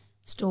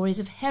 Stories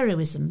of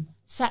heroism,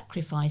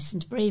 sacrifice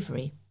and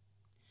bravery.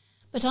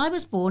 But I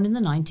was born in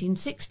the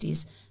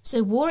 1960s,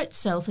 so war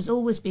itself has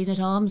always been at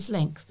arm's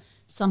length,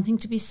 something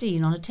to be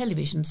seen on a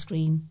television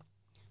screen.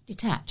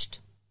 Detached.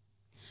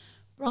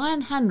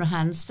 Brian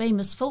Hanrahan's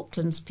famous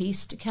Falklands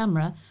piece to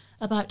camera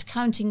about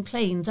counting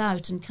planes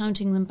out and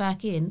counting them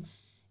back in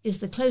is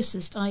the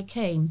closest I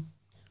came.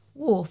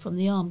 War from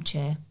the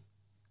armchair.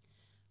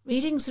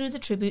 Reading through the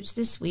tributes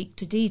this week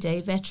to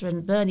D-Day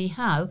veteran Bernie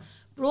Howe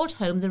brought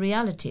home the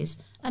realities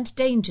and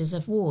dangers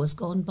of wars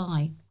gone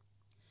by.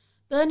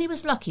 Bernie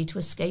was lucky to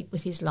escape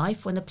with his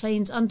life when a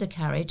plane's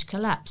undercarriage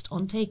collapsed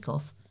on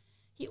takeoff.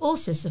 He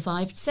also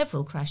survived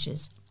several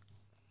crashes.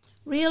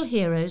 Real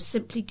heroes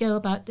simply go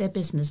about their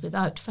business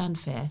without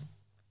fanfare.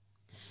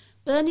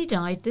 Bernie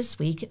died this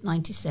week at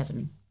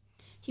 97.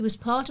 He was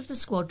part of the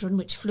squadron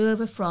which flew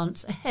over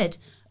France ahead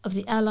of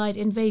the Allied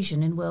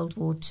invasion in World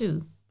War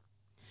II.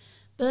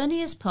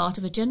 Bernie is part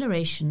of a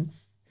generation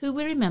who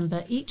we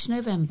remember each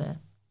November,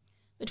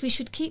 but we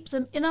should keep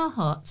them in our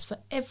hearts for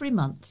every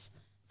month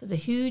for the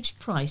huge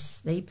price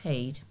they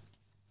paid.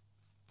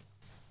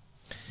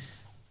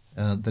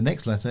 The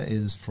next letter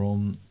is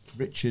from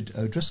Richard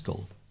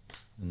O'Driscoll,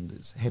 and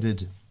it's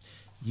headed,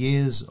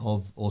 "Years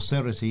of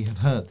austerity have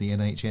hurt the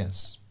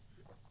NHS."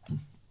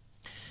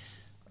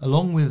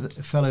 Along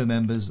with fellow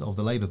members of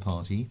the Labour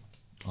Party,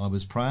 I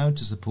was proud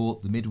to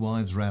support the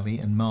Midwives Rally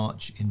and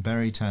March in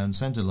Bury Town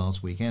Centre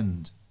last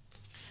weekend.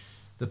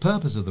 The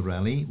purpose of the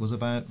rally was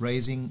about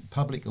raising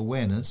public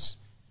awareness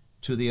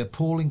to the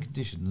appalling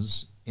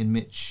conditions in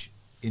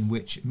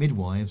which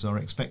midwives are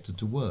expected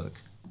to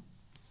work.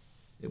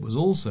 It was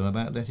also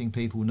about letting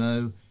people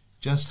know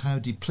just how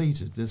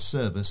depleted this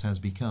service has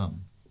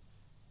become.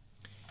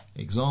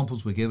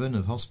 Examples were given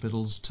of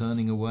hospitals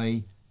turning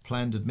away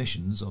planned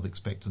admissions of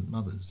expectant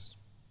mothers.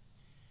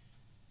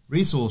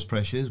 Resource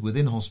pressures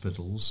within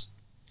hospitals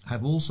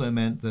have also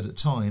meant that at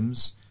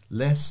times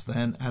less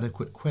than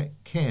adequate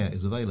care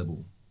is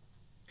available.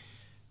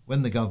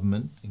 When the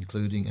government,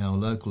 including our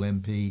local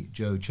MP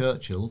Joe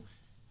Churchill,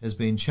 has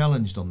been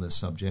challenged on this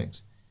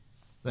subject,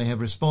 they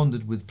have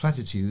responded with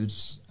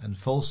platitudes and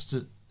false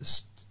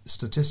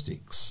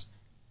statistics,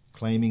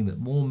 claiming that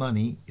more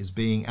money is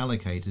being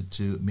allocated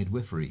to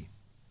midwifery.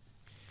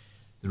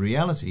 The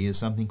reality is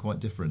something quite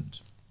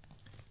different.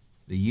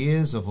 The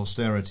years of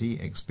austerity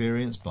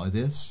experienced by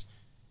this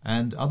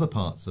and other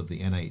parts of the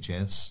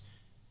NHS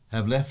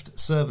have left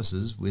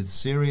services with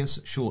serious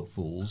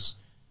shortfalls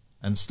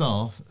and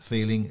staff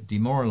feeling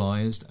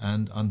demoralised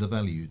and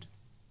undervalued.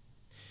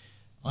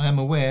 I am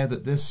aware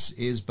that this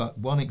is but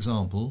one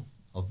example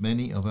of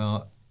many of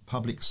our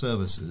public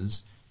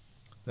services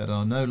that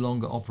are no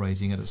longer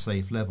operating at a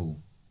safe level.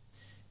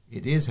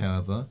 It is,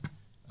 however,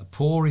 a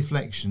poor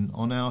reflection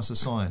on our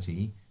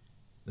society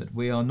that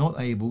we are not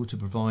able to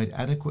provide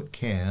adequate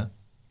care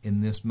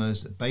in this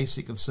most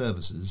basic of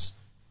services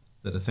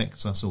that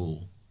affects us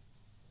all.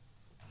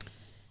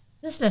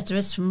 This letter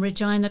is from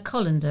Regina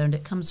Collender and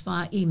it comes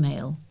via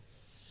email.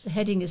 The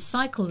heading is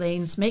 "Cycle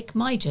Lanes Make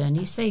My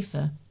Journey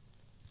Safer."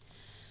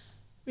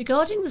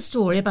 Regarding the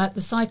story about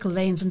the cycle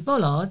lanes and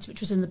bollards,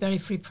 which was in the Bury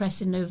Free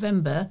Press in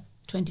November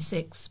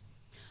 26,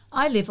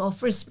 I live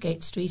off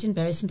Risbgate Street in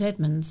Bury St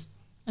Edmunds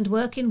and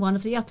work in one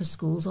of the upper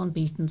schools on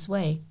Beaton's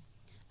Way,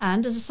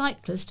 and as a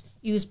cyclist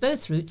use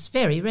both routes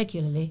very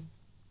regularly.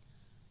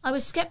 I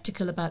was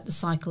sceptical about the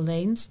cycle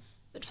lanes,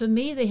 but for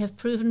me they have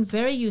proven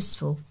very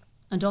useful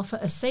and offer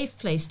a safe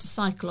place to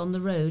cycle on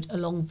the road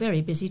along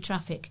very busy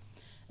traffic,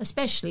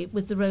 especially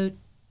with the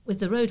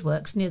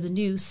roadworks near the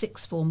new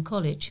Sixth Form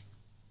College.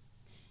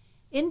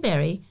 In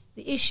Bury,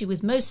 the issue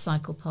with most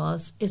cycle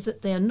paths is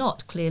that they are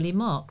not clearly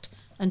marked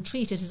and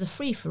treated as a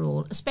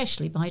free-for-all,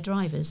 especially by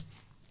drivers,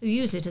 who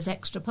use it as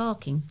extra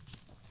parking.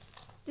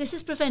 This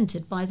is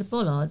prevented by the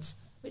bollards,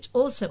 which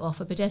also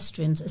offer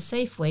pedestrians a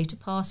safe way to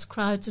pass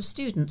crowds of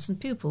students and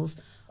pupils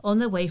on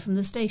their way from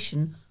the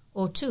station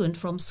or to and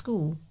from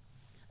school,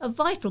 a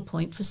vital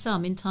point for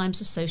some in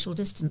times of social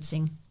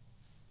distancing.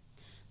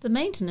 The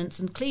maintenance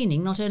and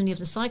cleaning not only of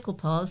the cycle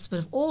paths but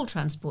of all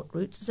transport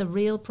routes is a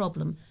real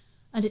problem,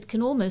 and it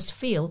can almost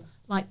feel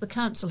like the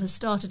council has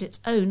started its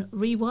own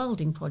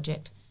rewilding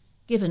project,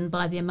 given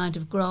by the amount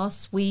of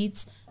grass,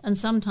 weeds and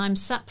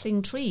sometimes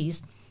sapling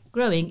trees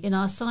growing in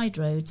our side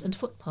roads and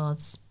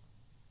footpaths.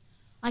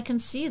 I can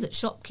see that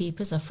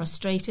shopkeepers are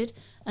frustrated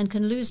and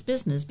can lose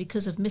business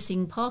because of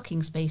missing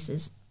parking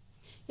spaces.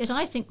 Yet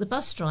I think the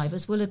bus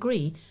drivers will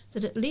agree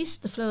that at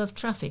least the flow of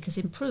traffic has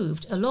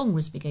improved along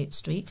Risbygate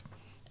Street,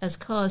 as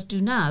cars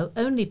do now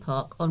only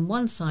park on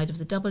one side of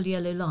the double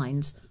yellow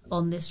lines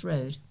on this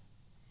road.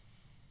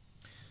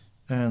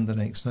 And the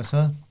next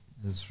letter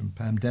is from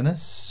Pam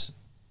Dennis,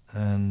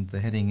 and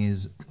the heading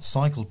is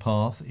 "Cycle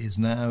Path is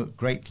now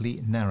greatly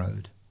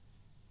narrowed."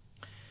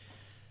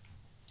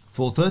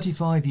 For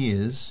 35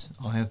 years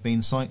I have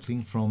been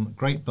cycling from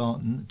Great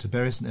Barton to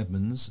Bury St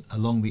Edmunds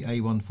along the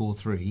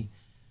A143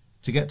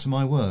 to get to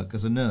my work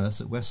as a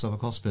nurse at West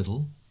Suffolk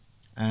Hospital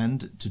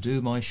and to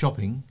do my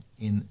shopping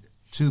in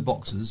 2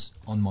 boxes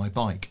on my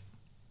bike.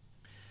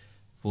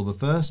 For the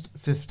first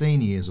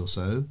 15 years or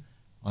so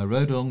I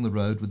rode along the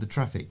road with the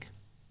traffic.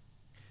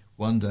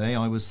 One day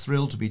I was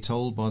thrilled to be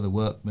told by the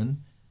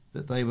workmen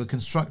that they were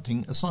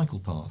constructing a cycle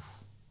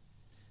path.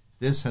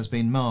 This has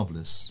been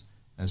marvellous,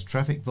 as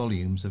traffic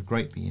volumes have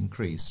greatly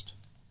increased.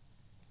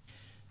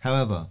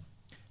 However,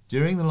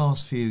 during the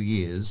last few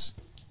years,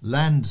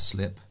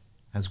 landslip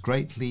has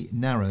greatly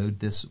narrowed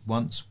this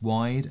once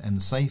wide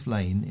and safe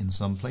lane in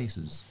some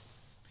places.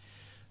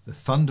 The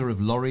thunder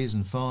of lorries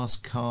and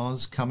fast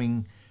cars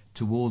coming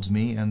towards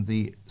me and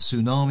the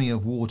tsunami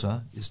of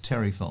water is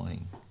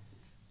terrifying.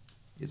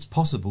 It's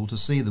possible to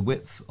see the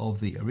width of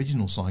the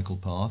original cycle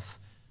path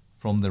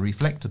from the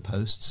reflector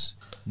posts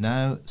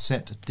now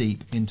set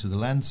deep into the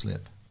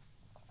landslip.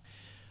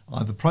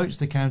 I've approached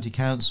the county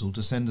council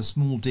to send a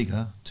small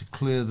digger to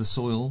clear the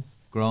soil,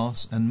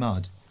 grass and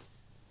mud,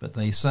 but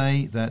they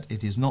say that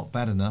it is not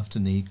bad enough to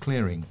need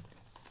clearing.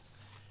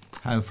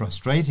 How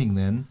frustrating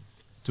then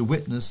to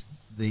witness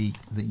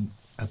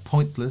a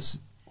pointless,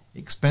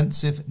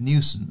 expensive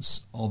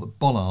nuisance of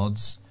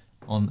bollards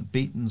on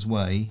Beaton's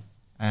Way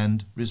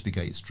and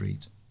Risbygate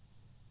Street.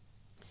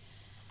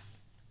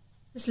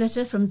 This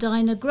letter from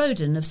Dinah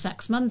Groden of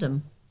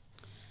Saxmundham.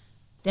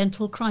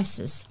 Dental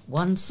crisis,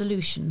 one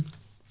solution.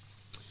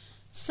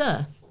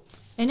 Sir,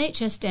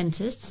 NHS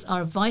dentists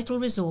are a vital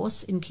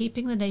resource in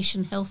keeping the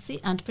nation healthy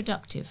and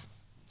productive.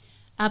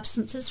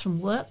 Absences from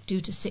work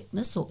due to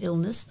sickness or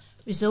illness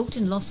result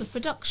in loss of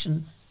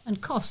production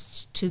and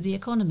costs to the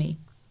economy.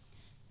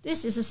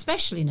 This is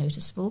especially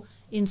noticeable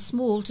in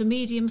small to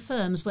medium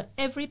firms where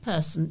every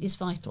person is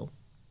vital.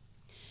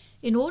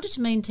 In order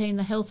to maintain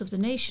the health of the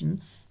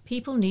nation,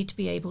 people need to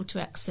be able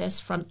to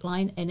access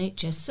frontline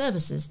NHS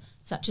services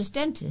such as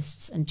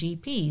dentists and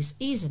GPs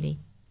easily.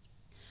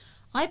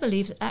 I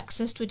believe that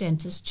access to a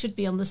dentist should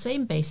be on the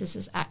same basis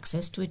as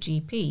access to a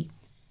GP,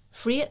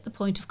 free at the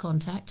point of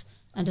contact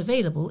and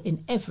available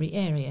in every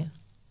area.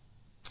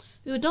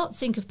 We would not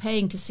think of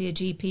paying to see a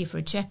GP for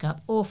a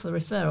checkup or for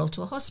referral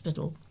to a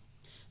hospital,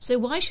 so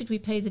why should we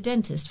pay the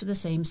dentist for the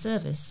same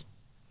service?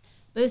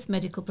 Both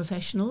medical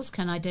professionals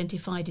can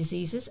identify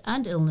diseases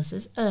and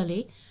illnesses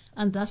early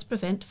and thus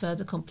prevent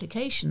further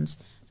complications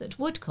that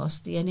would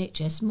cost the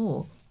NHS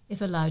more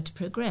if allowed to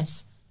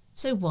progress,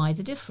 so why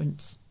the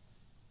difference?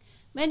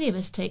 Many of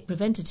us take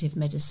preventative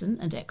medicine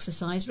and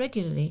exercise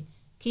regularly,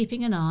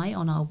 keeping an eye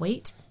on our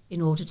weight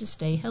in order to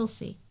stay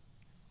healthy.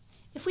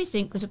 If we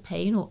think that a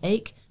pain or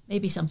ache may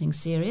be something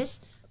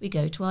serious, we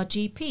go to our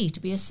GP to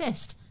be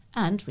assessed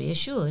and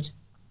reassured.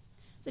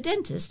 The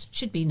dentist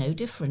should be no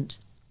different.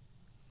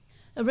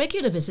 A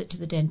regular visit to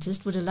the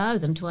dentist would allow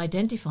them to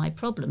identify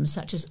problems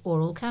such as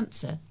oral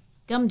cancer,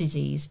 gum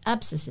disease,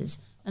 abscesses,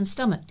 and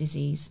stomach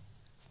disease.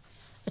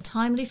 A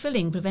timely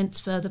filling prevents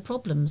further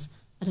problems,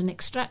 and an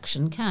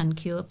extraction can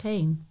cure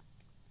pain.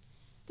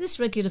 This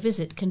regular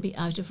visit can be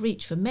out of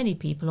reach for many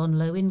people on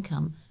low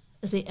income,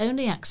 as they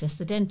only access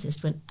the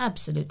dentist when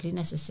absolutely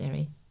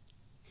necessary.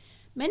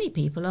 Many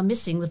people are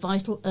missing the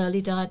vital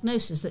early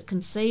diagnosis that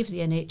can save the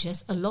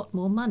NHS a lot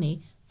more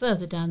money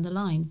further down the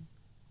line.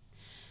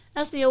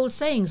 As the old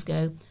sayings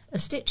go, a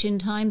stitch in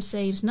time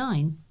saves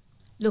 9.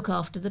 Look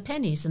after the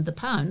pennies and the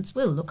pounds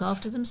will look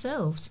after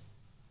themselves.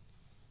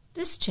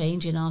 This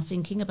change in our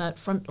thinking about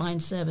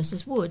frontline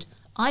services would,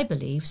 I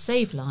believe,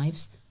 save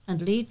lives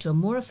and lead to a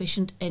more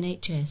efficient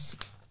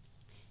NHS.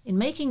 In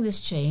making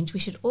this change,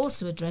 we should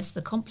also address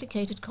the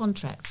complicated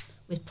contracts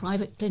with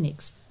private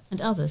clinics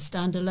and other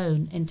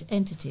stand-alone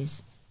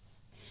entities.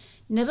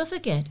 Never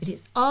forget it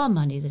is our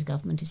money the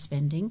government is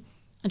spending,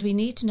 and we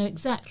need to know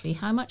exactly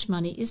how much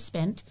money is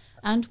spent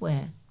and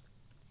where.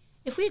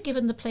 If we are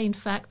given the plain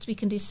facts, we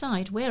can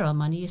decide where our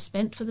money is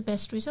spent for the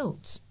best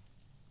results.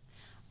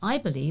 I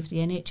believe the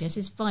NHS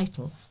is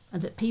vital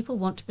and that people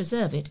want to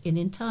preserve it in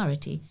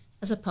entirety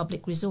as a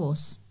public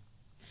resource.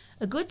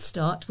 A good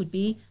start would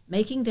be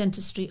making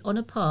dentistry on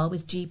a par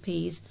with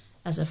GPs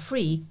as a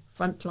free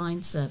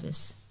frontline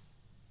service.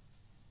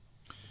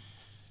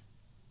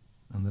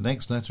 And the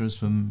next letter is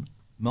from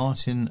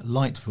Martin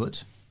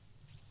Lightfoot,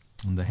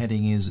 and the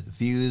heading is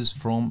Views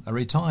from a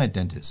Retired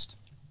Dentist.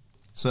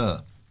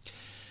 Sir,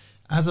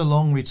 as a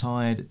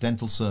long-retired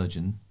dental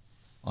surgeon,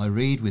 I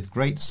read with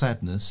great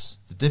sadness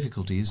the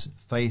difficulties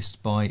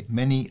faced by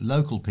many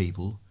local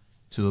people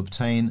to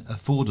obtain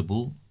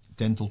affordable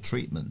dental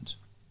treatment.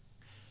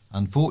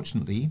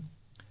 Unfortunately,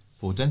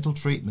 for dental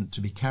treatment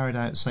to be carried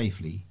out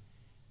safely,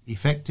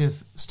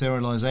 effective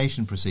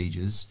sterilisation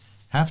procedures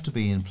have to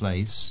be in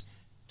place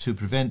to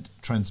prevent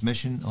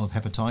transmission of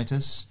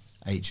hepatitis,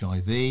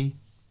 HIV,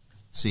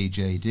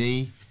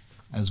 CJD,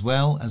 as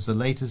well as the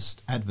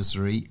latest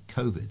adversary,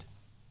 COVID.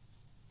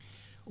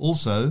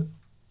 Also,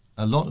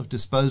 a lot of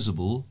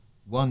disposable,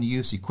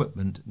 one-use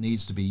equipment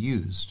needs to be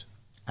used,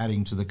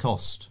 adding to the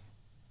cost.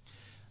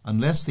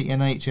 Unless the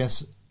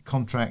NHS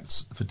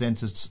contracts for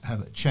dentists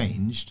have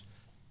changed,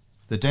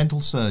 the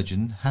dental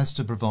surgeon has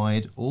to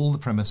provide all the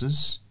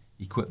premises,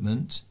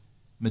 equipment,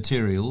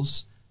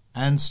 materials,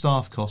 and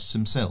staff costs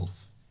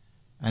himself,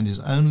 and is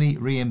only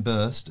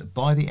reimbursed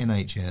by the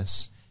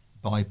NHS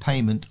by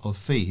payment of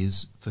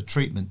fees for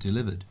treatment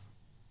delivered.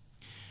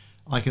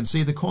 I can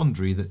see the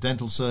quandary that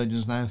dental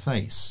surgeons now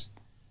face,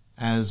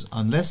 as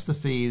unless the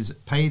fees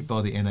paid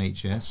by the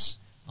NHS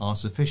are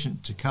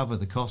sufficient to cover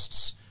the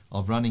costs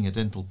of running a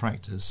dental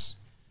practice,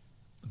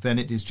 then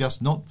it is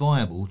just not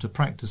viable to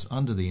practice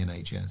under the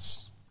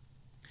NHS.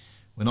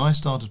 When I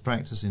started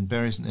practice in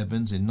Bury St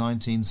Edmunds in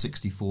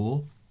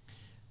 1964,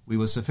 we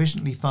were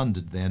sufficiently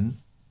funded then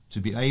to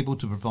be able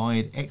to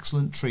provide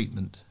excellent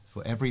treatment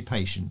for every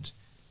patient,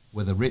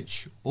 whether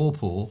rich or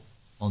poor,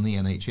 on the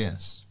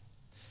NHS.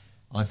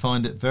 I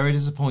find it very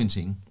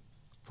disappointing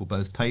for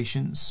both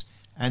patients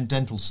and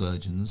dental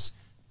surgeons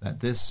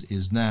that this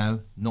is now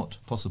not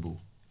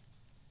possible.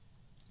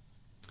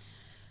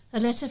 A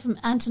letter from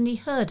Anthony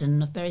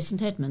Herden of Bury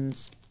St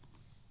Edmunds.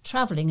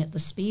 travelling at the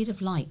speed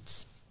of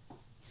lights.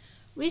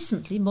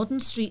 Recently, modern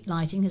street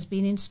lighting has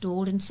been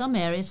installed in some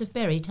areas of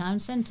Bury town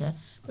centre,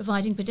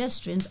 providing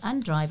pedestrians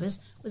and drivers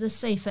with a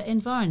safer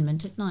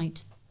environment at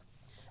night.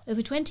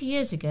 Over 20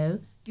 years ago,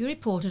 you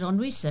reported on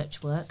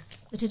research work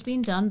that had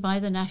been done by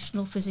the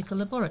National Physical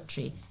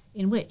Laboratory,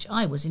 in which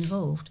I was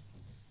involved,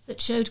 that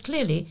showed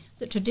clearly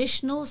that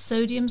traditional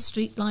sodium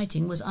street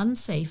lighting was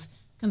unsafe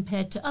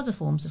compared to other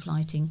forms of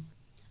lighting,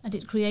 and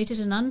it created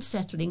an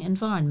unsettling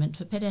environment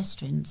for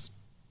pedestrians.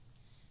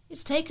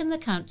 It's taken the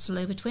Council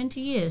over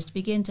 20 years to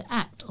begin to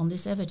act on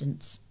this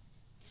evidence.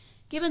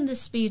 Given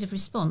this speed of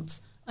response,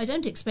 I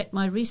don't expect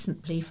my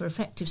recent plea for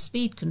effective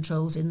speed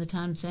controls in the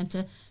town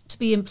centre to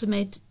be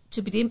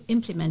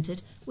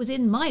implemented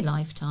within my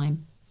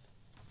lifetime.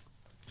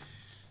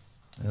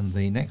 And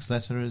the next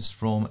letter is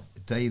from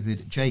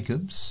David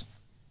Jacobs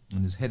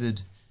and is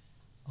headed,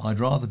 "I'd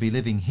rather be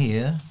living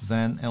here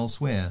than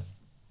elsewhere."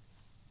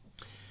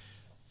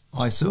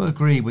 I so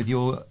agree with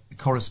your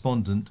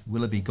correspondent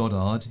Willoughby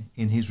Goddard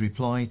in his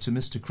reply to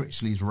Mr.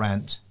 Critchley's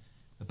rant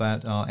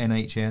about our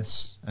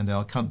NHS and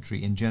our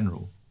country in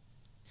general.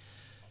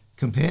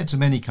 Compared to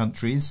many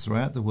countries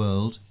throughout the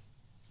world,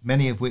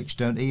 many of which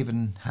don't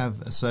even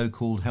have a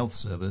so-called health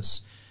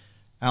service,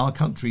 our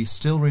country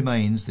still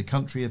remains the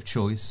country of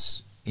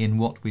choice in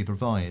what we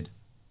provide.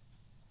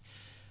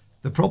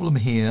 The problem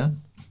here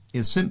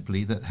is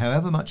simply that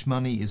however much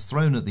money is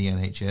thrown at the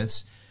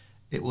NHS,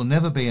 it will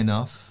never be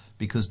enough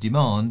because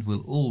demand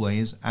will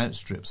always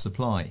outstrip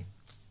supply.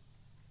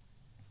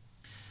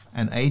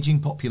 An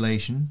ageing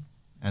population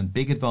and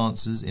big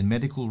advances in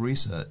medical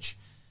research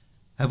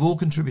have all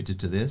contributed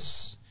to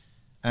this,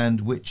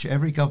 and which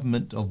every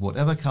government of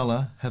whatever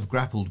colour have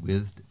grappled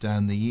with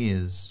down the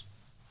years.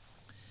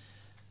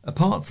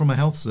 Apart from a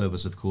health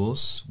service, of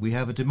course, we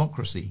have a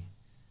democracy,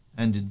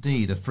 and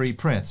indeed a free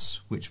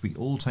press, which we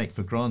all take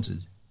for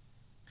granted.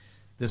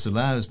 This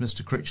allows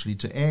Mr. Critchley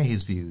to air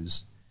his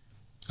views,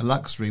 a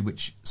luxury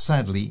which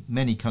sadly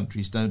many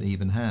countries don't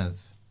even have.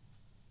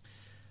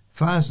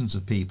 Thousands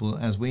of people,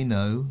 as we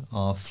know,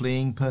 are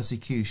fleeing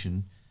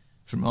persecution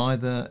from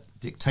either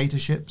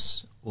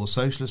dictatorships or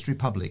socialist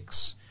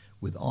republics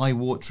with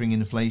eye-watering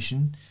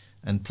inflation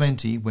and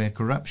plenty where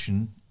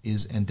corruption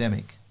is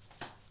endemic.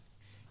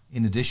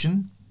 In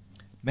addition,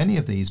 many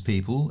of these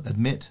people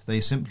admit they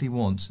simply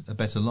want a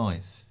better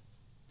life.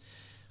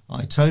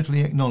 I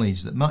totally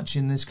acknowledge that much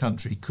in this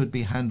country could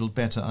be handled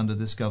better under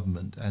this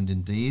government, and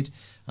indeed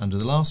under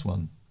the last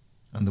one,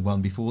 and the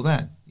one before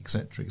that,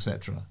 etc.,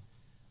 etc.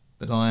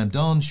 But I am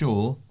darn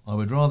sure I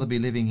would rather be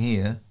living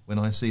here when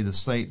I see the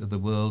state of the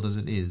world as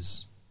it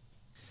is.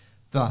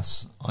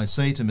 Thus, I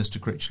say to Mr.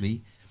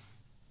 Critchley,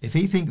 if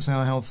he thinks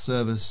our health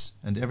service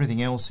and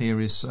everything else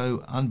here is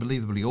so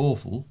unbelievably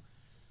awful,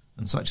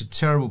 and such a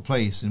terrible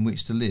place in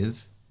which to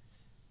live,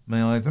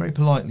 may I very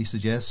politely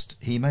suggest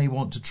he may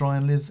want to try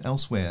and live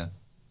elsewhere.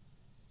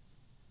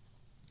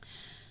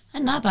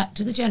 And now back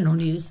to the general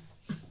news.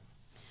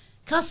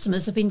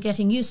 Customers have been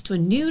getting used to a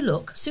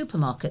new-look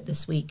supermarket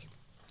this week.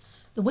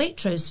 The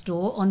Waitrose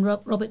store on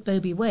Robert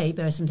Bowby Way,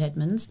 Bury St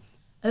Edmunds,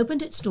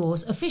 opened its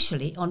doors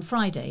officially on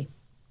Friday.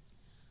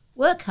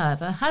 Work,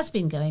 however, has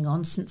been going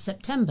on since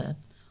September,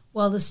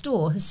 while the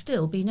store has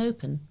still been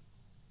open.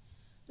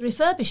 The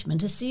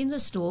refurbishment has seen the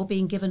store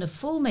being given a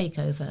full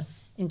makeover,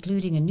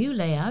 including a new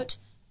layout,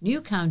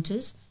 new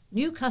counters,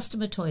 new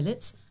customer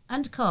toilets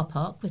and car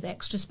park with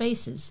extra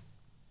spaces.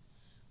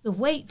 The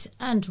Wait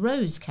and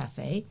Rose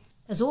Cafe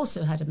has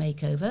also had a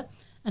makeover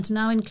and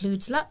now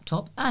includes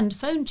laptop and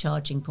phone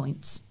charging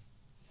points.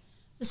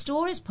 The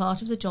store is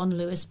part of the John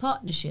Lewis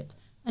Partnership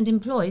and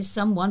employs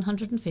some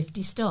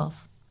 150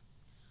 staff.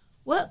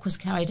 Work was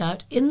carried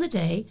out in the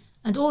day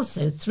and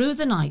also through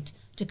the night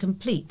to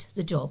complete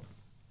the job.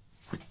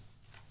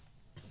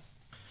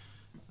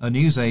 A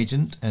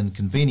newsagent and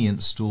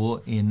convenience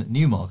store in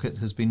Newmarket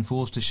has been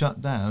forced to shut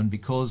down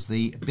because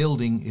the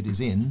building it is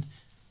in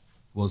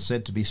was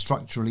said to be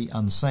structurally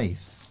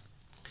unsafe.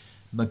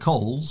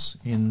 McColl's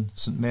in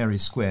St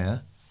Mary's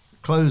Square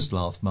closed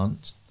last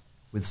month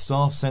with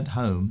staff sent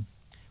home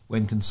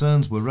when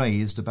concerns were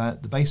raised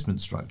about the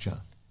basement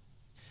structure.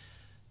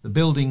 The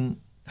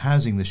building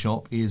housing the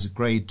shop is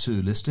Grade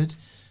 2 listed,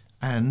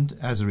 and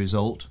as a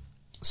result,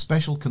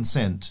 special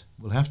consent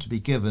will have to be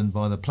given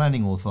by the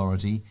planning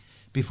authority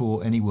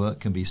before any work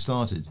can be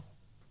started.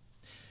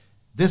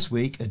 This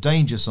week a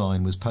danger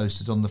sign was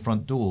posted on the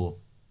front door,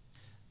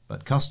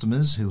 but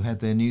customers who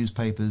had their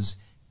newspapers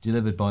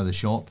delivered by the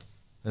shop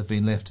have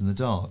been left in the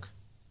dark.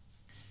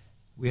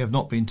 "We have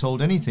not been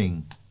told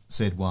anything,"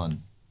 said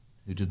one,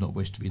 who did not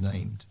wish to be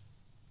named.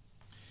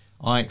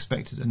 "I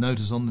expected a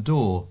notice on the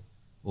door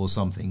or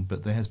something,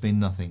 but there has been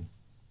nothing."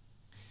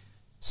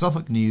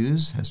 Suffolk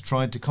News has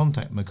tried to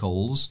contact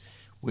McColl's,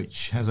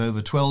 which has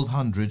over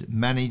 1,200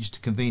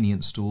 managed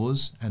convenience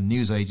stores and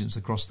newsagents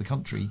across the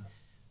country,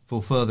 for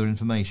further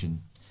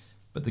information,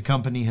 but the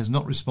company has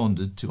not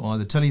responded to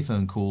either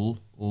telephone call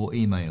or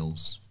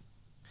emails.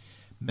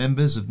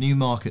 Members of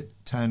Newmarket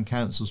Town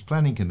Council's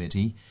Planning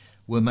Committee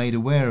were made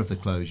aware of the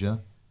closure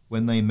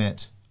when they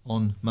met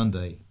on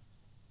Monday.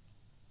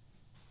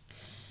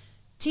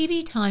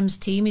 TV Times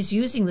team is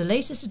using the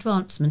latest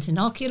advancement in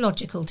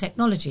archaeological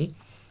technology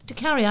to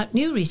carry out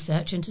new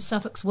research into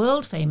Suffolk's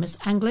world-famous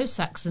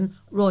Anglo-Saxon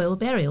royal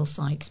burial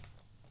site.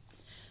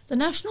 The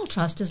National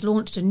Trust has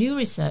launched a new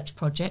research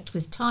project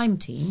with Time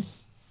Team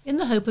in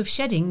the hope of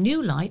shedding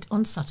new light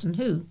on Sutton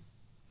Hoo.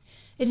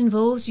 It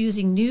involves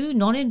using new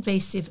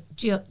non-invasive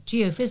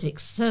geophysics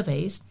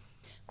surveys,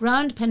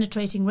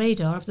 ground-penetrating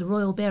radar of the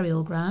royal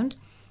burial ground,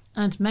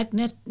 and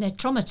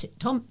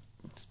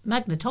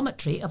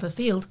magnetometry of a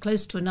field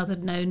close to another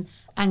known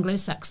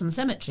Anglo-Saxon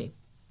cemetery.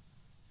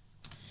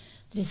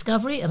 The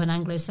discovery of an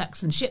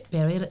Anglo-Saxon ship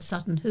burial at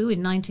Sutton Hoo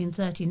in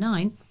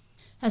 1939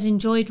 has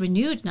enjoyed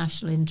renewed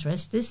national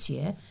interest this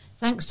year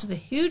thanks to the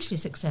hugely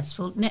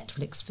successful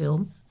Netflix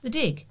film The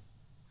Dig.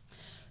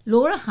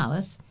 Laura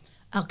Howarth,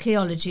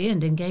 Archaeology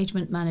and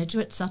Engagement Manager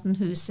at Sutton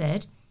Hoo,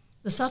 said,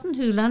 "The Sutton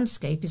Hoo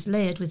landscape is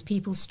layered with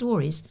people's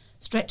stories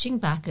stretching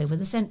back over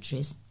the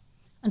centuries.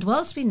 And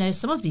whilst we know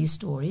some of these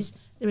stories,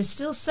 there is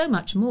still so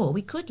much more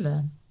we could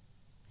learn."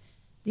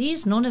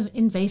 These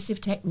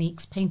non-invasive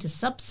techniques paint a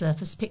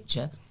subsurface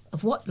picture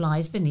of what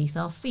lies beneath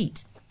our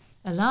feet,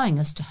 allowing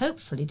us to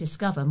hopefully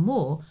discover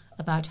more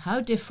about how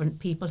different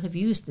people have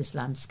used this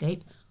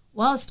landscape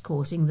whilst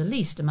causing the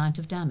least amount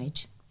of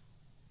damage.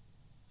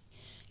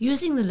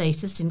 Using the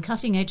latest in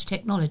cutting-edge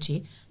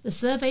technology, the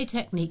survey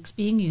techniques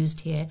being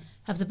used here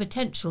have the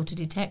potential to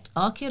detect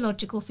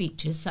archaeological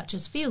features such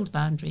as field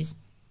boundaries,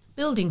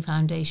 building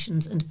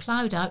foundations and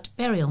ploughed-out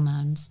burial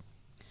mounds.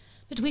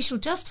 But we shall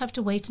just have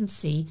to wait and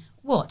see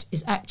what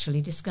is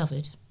actually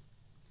discovered.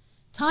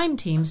 Time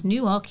Team's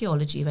new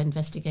archaeology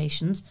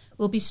investigations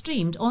will be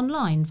streamed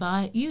online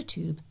via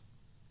YouTube.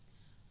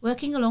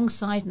 Working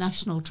alongside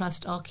National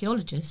Trust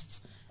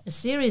archaeologists, a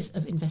series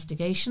of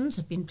investigations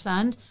have been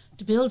planned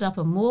to build up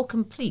a more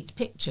complete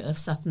picture of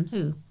Sutton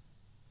Hoo.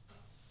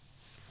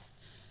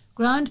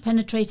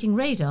 Ground-penetrating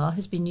radar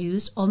has been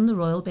used on the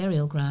royal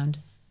burial ground,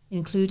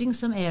 including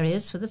some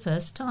areas for the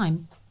first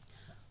time,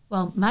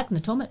 while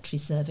magnetometry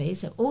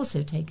surveys have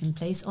also taken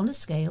place on a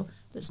scale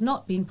that's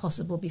not been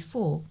possible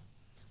before,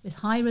 with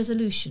high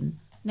resolution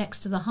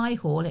next to the High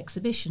Hall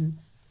exhibition,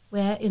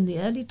 where in the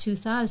early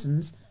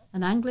 2000s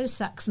an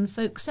Anglo-Saxon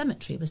folk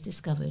cemetery was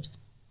discovered.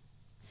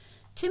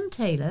 Tim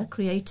Taylor,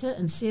 creator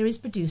and series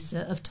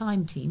producer of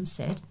Time Team,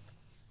 said,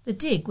 "The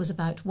Dig was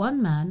about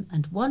one man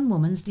and one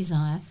woman's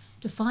desire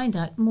to find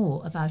out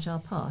more about our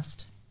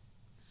past.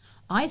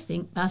 I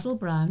think Basil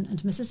Brown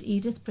and Mrs.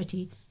 Edith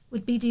Pretty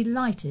would be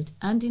delighted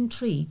and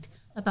intrigued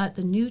about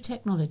the new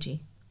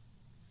technology."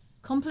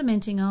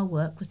 Complementing our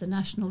work with the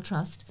National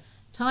Trust,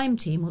 Time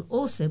Team will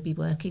also be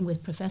working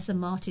with Professor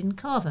Martin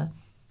Carver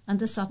and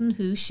the Sutton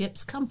Hoo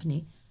Ships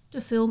Company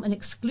to film an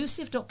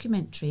exclusive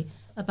documentary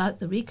about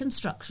the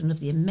reconstruction of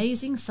the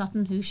amazing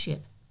Sutton Hoo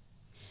ship.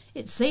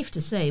 It's safe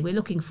to say we're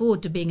looking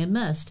forward to being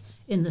immersed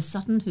in the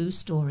Sutton Hoo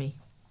story.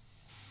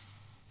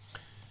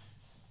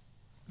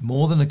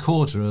 More than a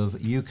quarter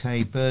of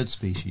UK bird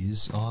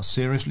species are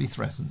seriously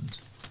threatened,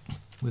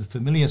 with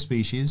familiar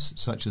species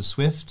such as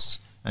swifts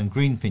and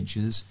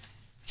greenfinches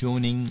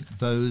joining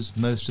those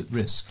most at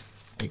risk,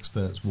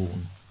 experts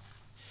warn.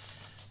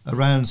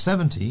 Around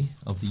 70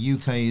 of the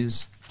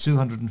UK's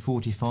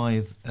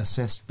 245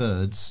 assessed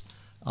birds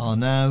are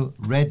now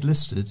red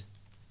listed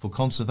for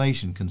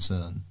conservation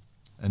concern,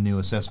 a new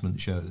assessment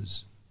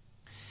shows.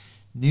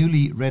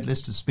 Newly red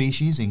listed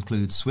species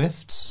include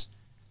swifts,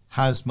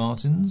 house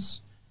martins,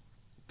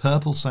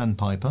 purple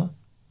sandpiper,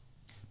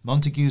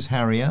 Montagu's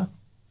harrier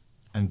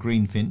and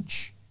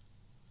greenfinch,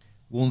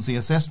 warns the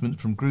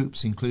assessment from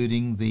groups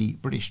including the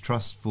British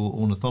Trust for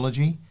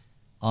Ornithology,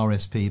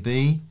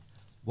 RSPB,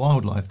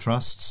 Wildlife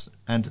Trusts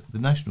and the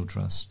National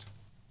Trust.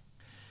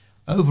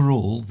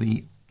 Overall,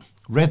 the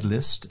red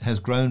list has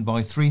grown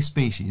by 3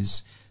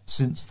 species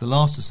since the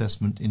last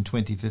assessment in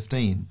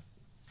 2015,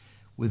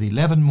 with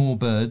 11 more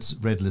birds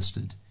red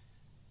listed,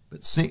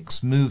 but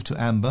 6 moved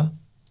to amber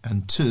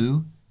and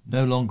 2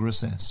 no longer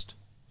assessed.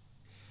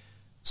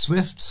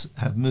 Swifts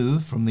have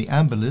moved from the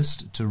amber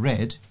list to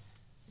red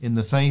in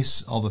the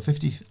face of a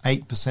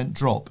 58%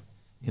 drop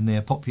in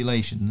their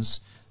populations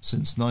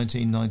since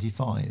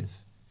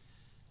 1995,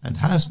 and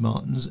house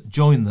martins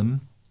join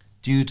them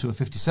due to a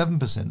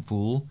 57%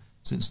 fall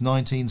since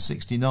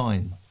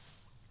 1969,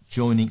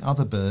 joining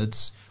other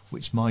birds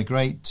which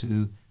migrate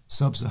to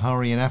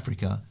sub-Saharan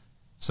Africa,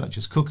 such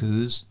as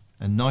cuckoos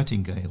and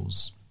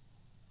nightingales.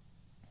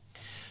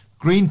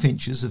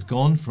 Greenfinches have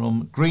gone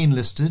from green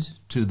listed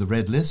to the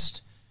red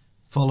list,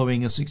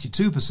 following a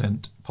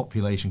 62%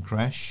 population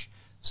crash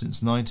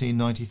since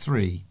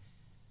 1993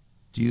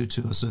 due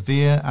to a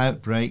severe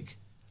outbreak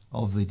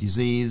of the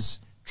disease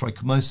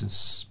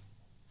trichomosis.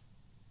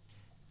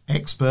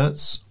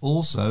 Experts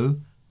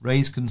also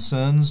raise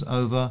concerns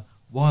over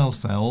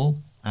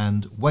wildfowl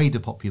and wader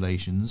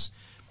populations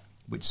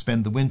which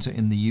spend the winter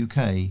in the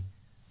UK,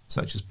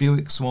 such as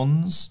Bewick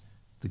swans,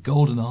 the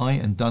golden eye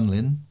and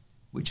dunlin,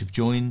 which have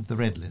joined the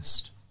red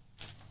list.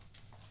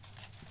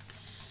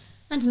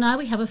 And now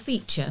we have a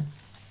feature.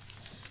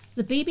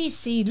 The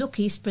BBC Look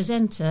East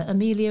presenter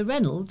Amelia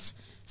Reynolds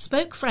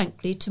spoke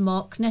frankly to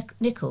Mark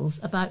Nichols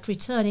about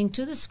returning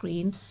to the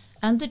screen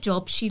and the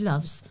job she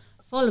loves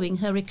following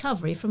her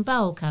recovery from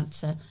bowel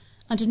cancer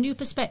and a new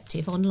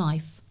perspective on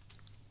life.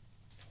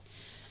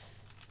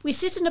 We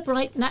sit in a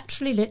bright,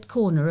 naturally lit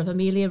corner of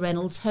Amelia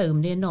Reynolds'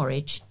 home near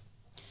Norwich.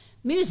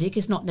 Music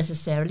is not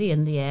necessarily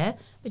in the air,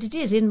 but it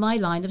is in my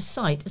line of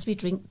sight as we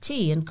drink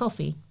tea and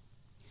coffee.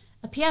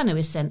 A piano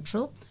is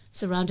central,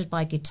 surrounded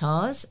by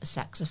guitars, a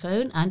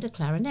saxophone and a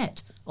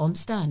clarinet on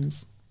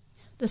stands,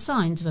 the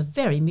signs of a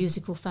very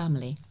musical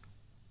family.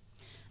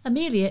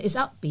 Amelia is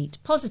upbeat,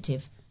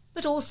 positive,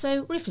 but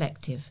also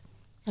reflective,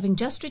 having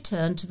just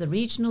returned to the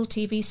regional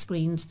TV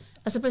screens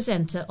as a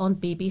presenter on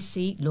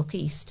BBC Look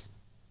East.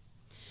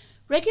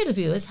 Regular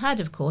viewers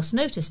had, of course,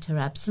 noticed her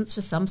absence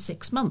for some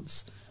 6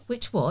 months,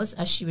 which was,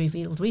 as she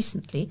revealed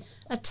recently,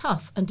 a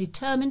tough and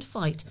determined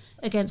fight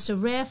against a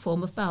rare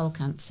form of bowel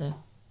cancer.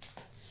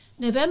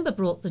 November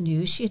brought the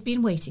news she had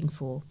been waiting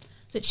for,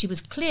 that she was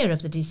clear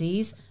of the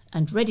disease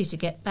and ready to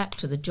get back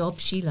to the job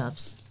she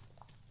loves.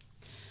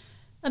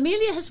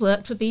 Amelia has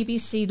worked for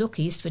BBC Look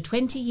East for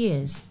 20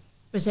 years,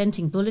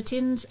 presenting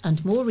bulletins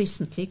and more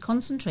recently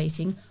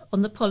concentrating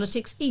on the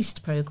Politics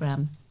East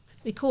programme,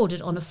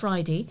 recorded on a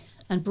Friday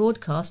and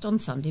broadcast on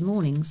Sunday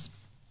mornings.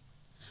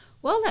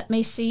 While that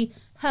may see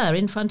her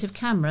in front of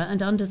camera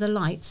and under the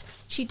lights,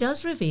 she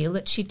does reveal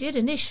that she did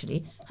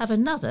initially have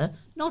another,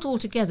 not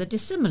altogether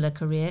dissimilar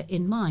career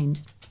in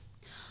mind.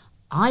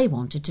 I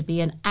wanted to be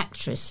an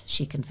actress,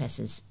 she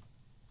confesses.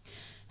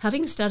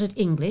 Having studied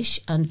English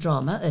and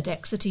drama at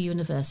Exeter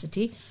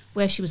University,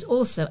 where she was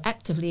also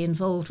actively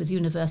involved with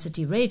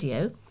university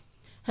radio,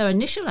 her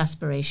initial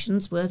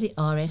aspirations were the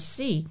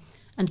RSC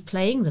and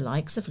playing the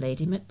likes of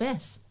Lady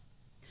Macbeth.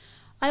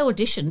 I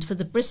auditioned for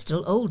the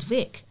Bristol Old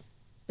Vic,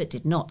 but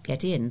did not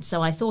get in,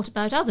 so I thought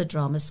about other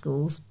drama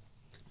schools.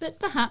 But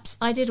perhaps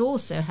I did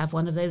also have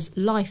one of those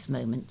life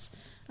moments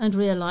and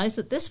realised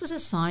that this was a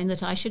sign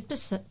that I should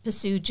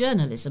pursue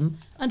journalism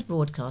and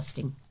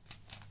broadcasting.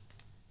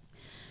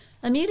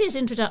 Amelia's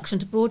introduction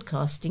to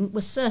broadcasting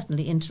was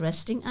certainly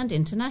interesting and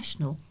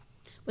international,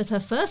 with her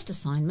first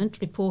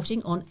assignment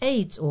reporting on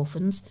AIDS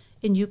orphans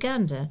in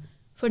Uganda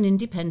for an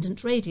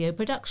independent radio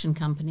production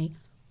company,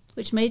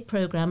 which made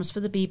programmes for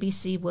the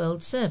BBC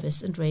World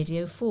Service and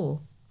Radio 4.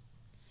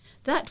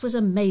 That was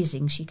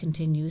amazing, she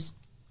continues.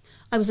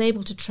 I was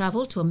able to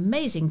travel to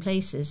amazing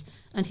places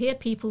and hear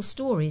people's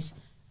stories,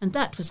 and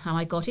that was how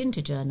I got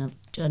into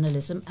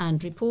journalism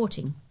and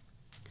reporting.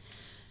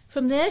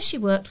 From there she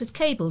worked with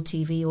cable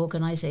TV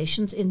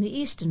organisations in the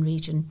eastern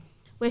region,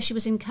 where she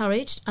was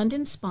encouraged and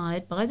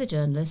inspired by the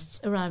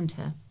journalists around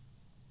her.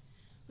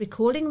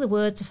 Recalling the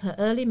words of her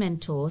early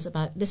mentors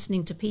about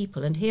listening to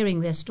people and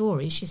hearing their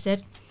stories, she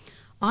said,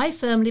 "I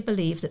firmly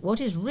believe that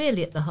what is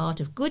really at the heart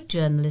of good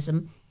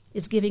journalism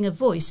is giving a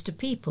voice to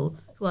people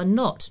who are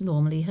not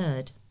normally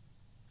heard."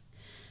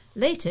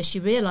 Later, she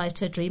realised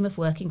her dream of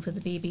working for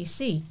the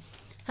BBC,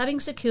 having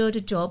secured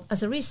a job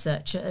as a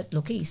researcher at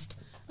Look East,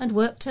 and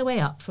worked her way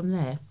up from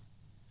there.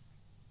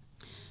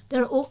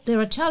 There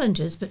are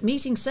challenges, but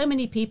meeting so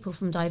many people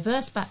from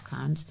diverse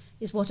backgrounds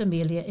is what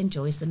Amelia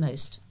enjoys the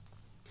most.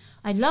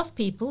 I love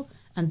people,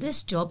 and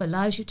this job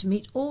allows you to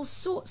meet all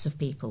sorts of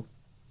people.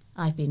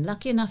 I've been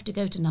lucky enough to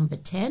go to Number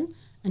 10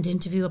 and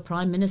interview a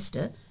Prime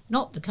Minister,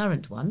 not the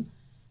current one,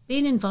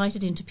 been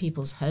invited into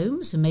people's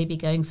homes who may be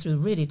going through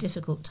really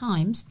difficult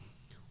times,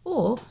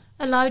 or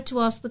allowed to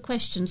ask the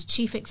questions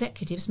chief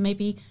executives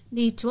maybe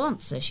need to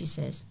answer, she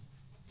says.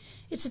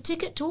 It's a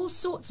ticket to all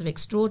sorts of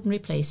extraordinary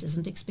places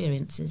and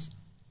experiences.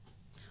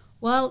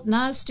 While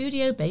now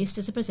studio-based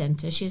as a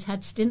presenter, she has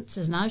had stints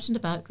as an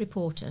out-and-about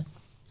reporter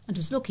and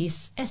was Look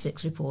East's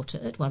Essex reporter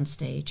at one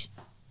stage.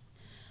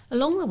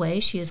 Along the way,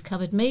 she has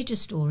covered major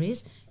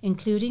stories,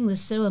 including the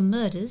Soham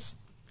murders,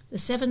 the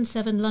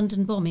 7/7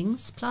 London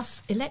bombings,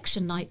 plus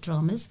election night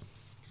dramas,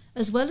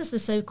 as well as the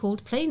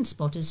so-called plane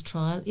spotters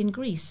trial in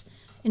Greece,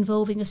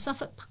 involving a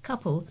Suffolk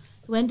couple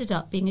who ended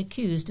up being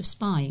accused of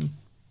spying.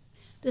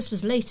 This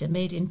was later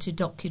made into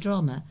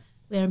docudrama,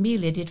 where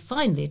Amelia did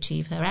finally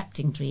achieve her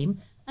acting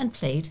dream and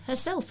played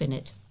herself in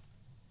it.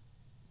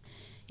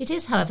 It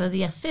is, however,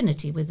 the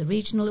affinity with the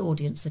regional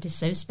audience that is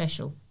so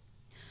special.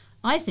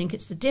 I think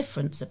it's the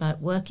difference about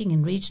working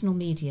in regional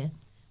media.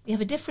 We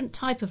have a different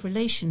type of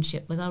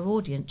relationship with our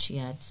audience, she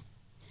adds.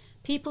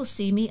 People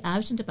see me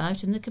out and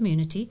about in the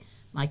community,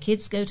 my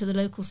kids go to the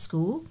local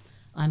school,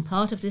 I'm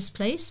part of this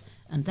place,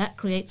 and that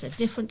creates a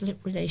different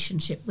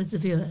relationship with the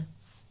viewer.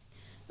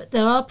 But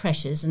there are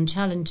pressures and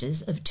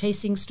challenges of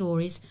chasing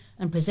stories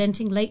and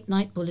presenting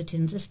late-night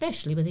bulletins,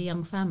 especially with a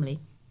young family,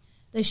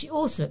 though she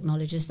also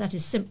acknowledges that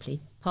is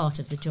simply part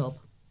of the job.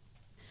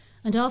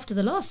 And after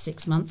the last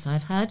 6 months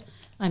I've had,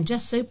 I'm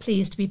just so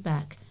pleased to be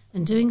back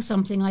and doing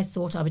something I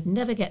thought I would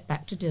never get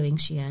back to doing,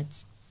 she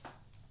adds.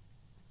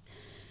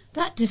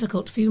 That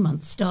difficult few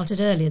months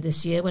started earlier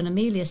this year when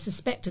Amelia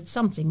suspected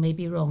something may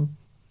be wrong.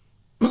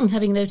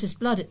 Having noticed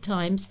blood at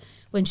times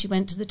when she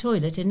went to the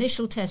toilet,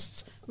 initial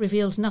tests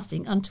revealed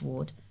nothing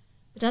untoward.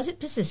 But as it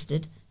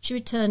persisted, she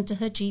returned to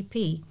her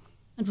GP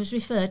and was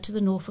referred to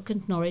the Norfolk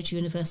and Norwich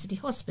University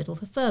Hospital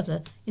for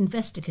further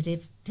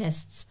investigative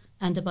tests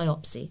and a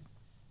biopsy.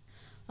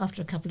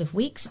 After a couple of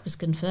weeks, it was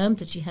confirmed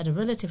that she had a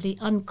relatively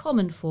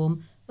uncommon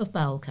form of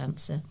bowel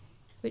cancer,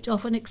 which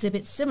often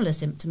exhibits similar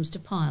symptoms to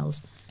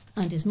piles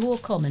and is more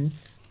common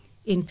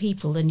in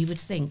people than you would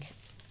think.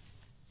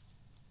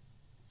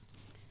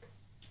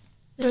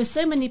 There are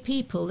so many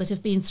people that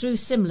have been through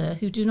similar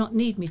who do not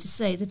need me to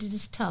say that it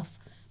is tough,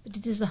 but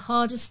it is the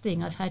hardest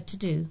thing I've had to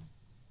do.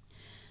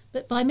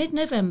 But by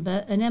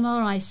mid-November, an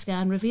MRI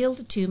scan revealed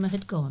the tumour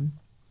had gone.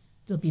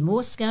 There will be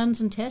more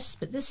scans and tests,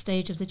 but this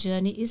stage of the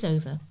journey is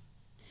over.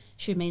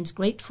 She remains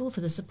grateful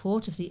for the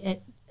support of the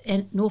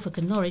Norfolk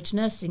and Norwich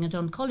nursing and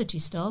oncology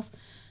staff,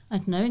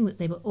 and knowing that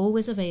they were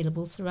always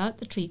available throughout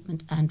the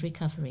treatment and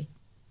recovery.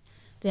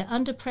 They are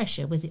under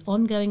pressure with the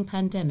ongoing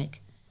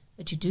pandemic,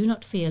 but you do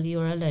not feel you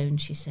are alone,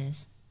 she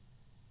says.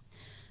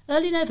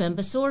 Early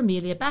November saw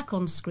Amelia back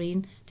on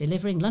screen,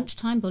 delivering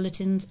lunchtime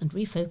bulletins and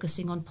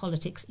refocusing on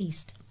Politics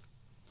East.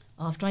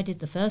 After I did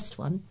the first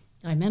one,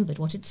 I remembered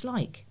what it's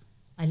like.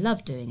 I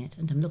love doing it,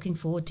 and am looking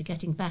forward to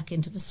getting back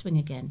into the swing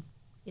again.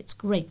 It's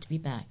great to be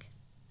back.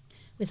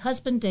 With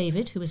husband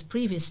David, who was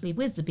previously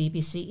with the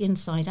BBC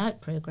Inside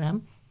Out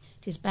programme,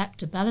 it is back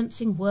to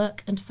balancing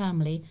work and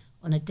family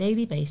on a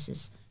daily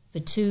basis for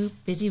two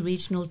busy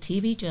regional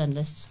TV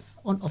journalists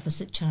on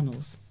opposite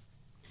channels.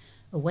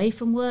 Away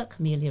from work,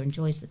 Amelia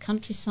enjoys the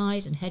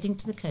countryside and heading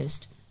to the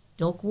coast,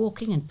 dog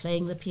walking and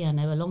playing the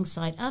piano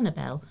alongside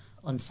Annabelle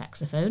on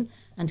saxophone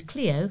and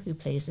Cleo, who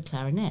plays the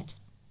clarinet.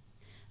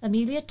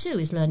 Amelia too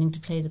is learning to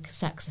play the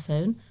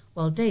saxophone,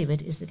 while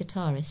David is the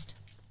guitarist.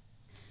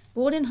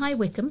 Born in High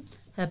Wycombe,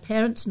 her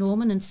parents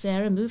Norman and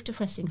Sarah moved to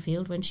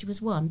Fressingfield when she was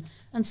 1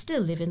 and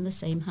still live in the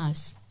same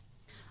house.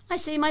 I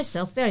see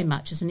myself very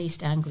much as an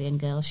East Anglian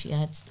girl, she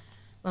adds.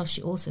 While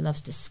she also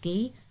loves to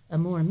ski, a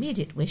more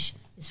immediate wish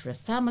is for a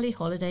family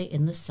holiday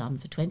in the sun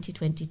for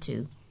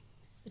 2022.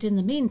 But in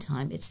the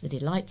meantime, it's the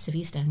delights of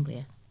East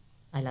Anglia.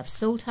 I love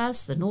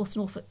Salthouse, the North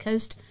Norfolk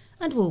coast,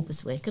 and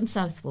Walberswick and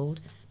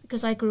Southwold,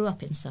 because I grew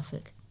up in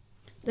Suffolk.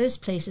 Those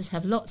places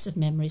have lots of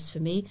memories for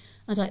me,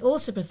 and I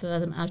also prefer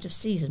them out of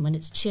season when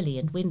it's chilly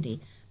and windy,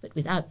 but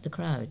without the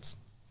crowds.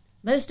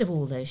 Most of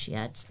all, though, she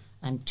adds,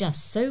 I'm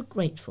just so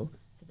grateful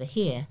for the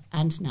here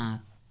and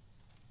now.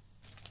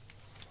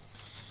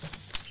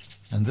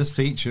 And this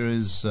feature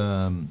is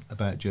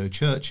about Jo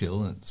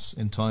Churchill. It's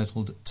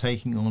entitled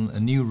Taking on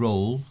a New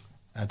Role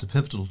at a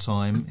Pivotal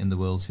Time in the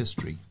World's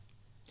History.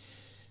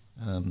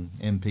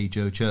 MP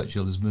Jo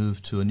Churchill has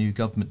moved to a new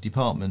government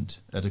department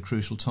at a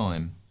crucial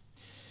time.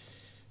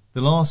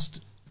 The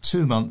last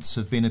 2 months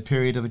have been a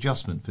period of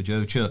adjustment for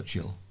Jo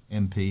Churchill,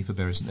 MP for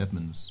Bury St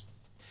Edmunds.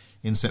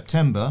 In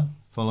September,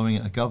 following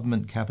a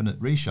government cabinet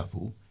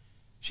reshuffle,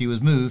 she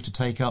was moved to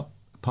take up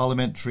a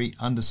parliamentary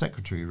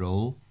undersecretary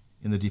role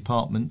in the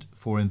Department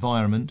for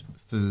Environment,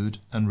 Food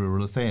and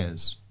Rural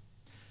Affairs.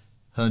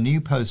 Her new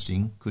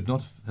posting could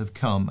not have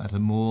come at a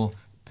more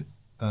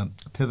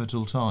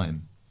pivotal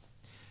time.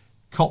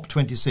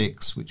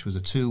 COP26, which was a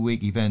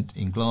 2-week event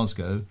in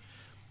Glasgow,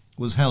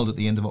 was held at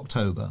the end of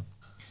October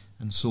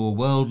and saw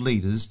world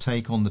leaders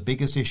take on the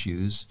biggest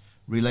issues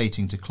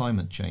relating to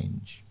climate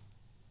change.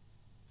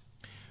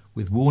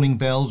 With warning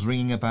bells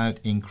ringing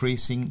about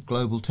increasing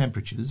global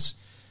temperatures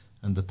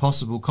and the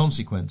possible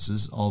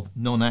consequences of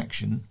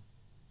non-action,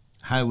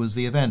 how was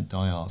the event,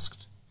 I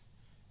asked.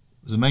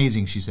 It was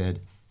amazing, she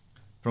said,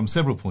 from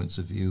several points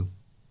of view.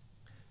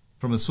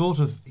 From a sort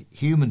of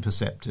human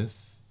perspective,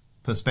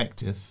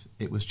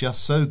 it was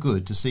just so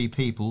good to see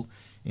people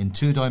in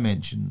 2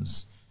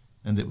 dimensions,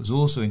 and it was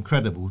also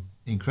incredible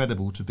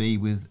to be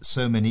with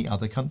so many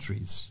other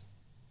countries.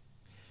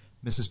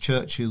 Mrs.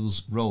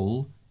 Churchill's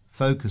role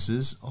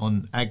focuses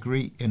on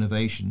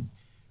agri-innovation,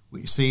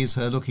 which sees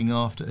her looking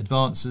after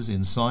advances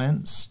in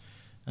science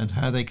and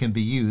how they can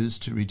be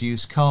used to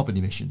reduce carbon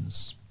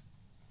emissions.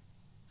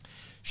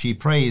 She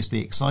praised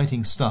the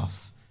exciting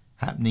stuff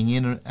happening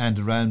in and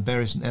around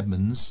Bury St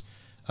Edmunds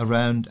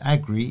around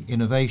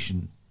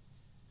agri-innovation,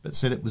 but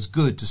said it was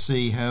good to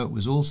see how it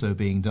was also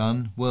being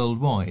done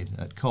worldwide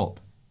at COP.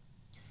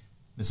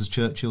 Mrs.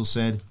 Churchill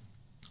said,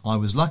 I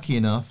was lucky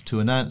enough to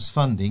announce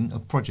funding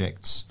of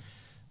projects,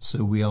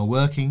 so we are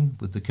working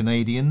with the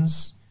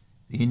Canadians,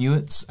 the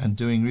Inuits, and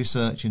doing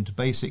research into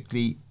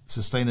basically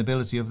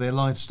sustainability of their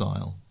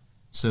lifestyle.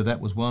 So that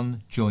was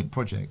one joint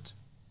project.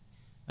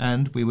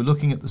 And we were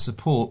looking at the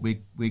support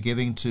we're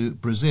giving to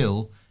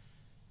Brazil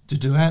to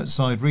do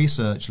outside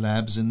research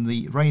labs in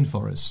the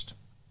rainforest.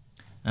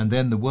 And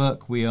then the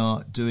work we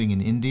are doing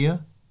in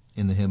India,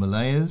 in the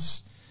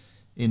Himalayas,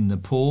 in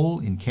Nepal,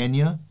 in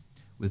Kenya,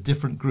 with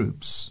different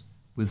groups,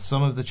 with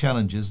some of the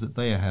challenges that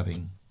they are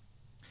having.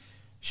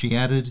 She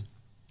added,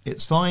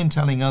 it's fine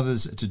telling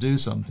others to do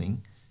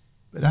something,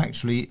 but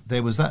actually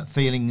there was that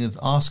feeling of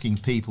asking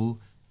people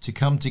to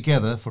come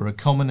together for a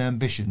common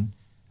ambition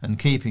and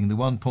keeping the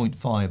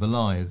 1.5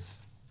 alive.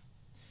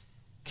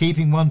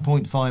 Keeping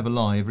 1.5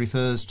 alive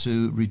refers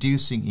to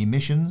reducing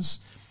emissions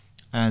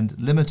and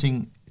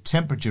limiting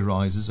temperature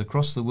rises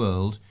across the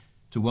world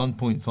to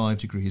 1.5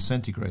 degrees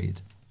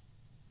centigrade.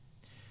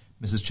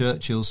 Mrs.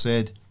 Churchill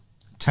said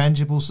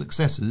tangible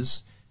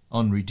successes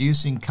on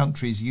reducing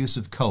countries' use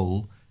of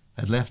coal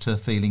had left her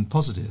feeling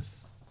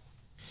positive.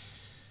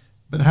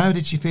 But how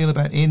did she feel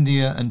about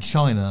India and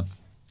China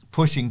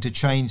pushing to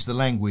change the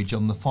language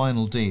on the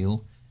final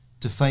deal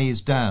to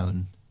phase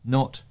down,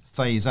 not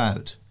phase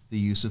out, the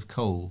use of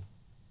coal?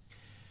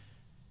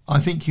 I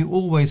think you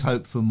always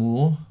hope for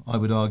more, I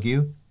would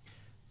argue,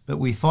 but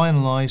we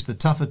finalised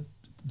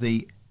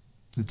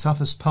the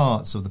toughest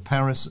parts of the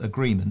Paris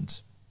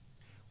Agreement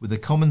with a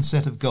common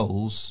set of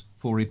goals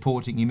for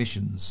reporting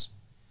emissions.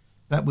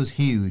 That was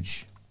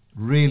huge,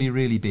 really,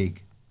 really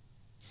big.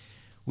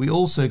 We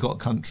also got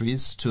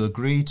countries to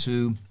agree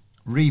to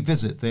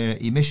revisit their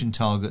emission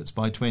targets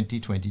by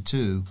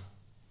 2022.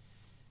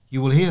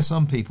 You will hear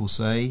some people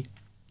say,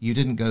 you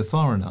didn't go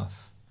far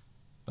enough,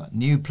 but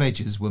new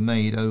pledges were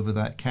made over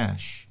that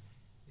cash.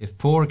 If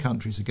poorer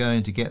countries are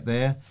going to get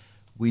there,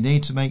 we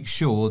need to make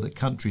sure that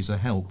countries are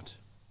helped.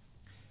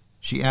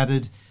 She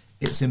added,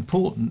 it's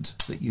important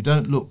that you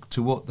don't look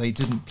to what they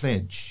didn't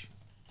pledge,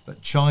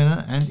 but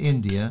China and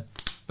India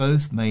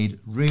both made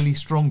really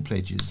strong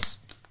pledges,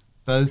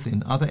 both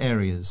in other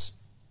areas.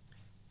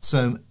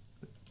 So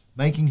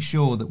making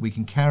sure that we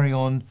can carry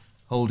on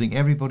holding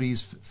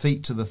everybody's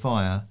feet to the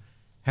fire,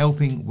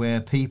 helping where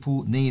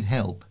people need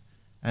help,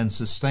 and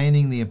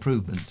sustaining the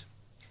improvement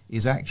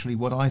is actually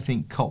what I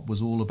think COP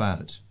was all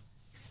about.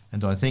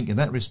 And I think in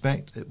that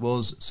respect it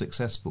was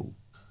successful.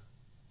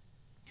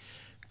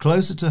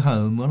 Closer to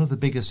home, one of the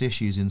biggest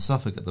issues in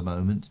Suffolk at the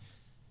moment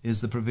is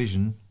the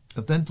provision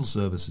of dental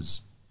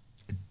services.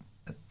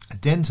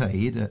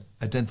 DentAid,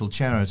 a dental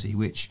charity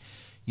which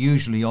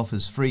usually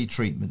offers free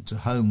treatment to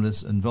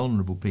homeless and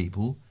vulnerable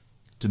people,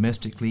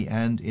 domestically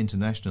and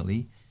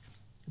internationally,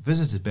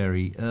 visited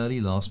Bury early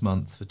last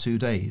month for 2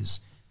 days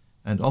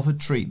and offered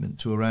treatment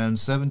to around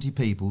 70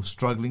 people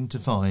struggling to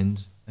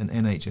find an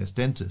NHS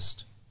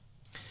dentist.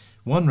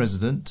 One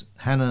resident,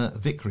 Hannah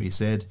Vickery,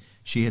 said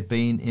she had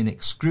been in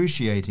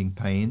excruciating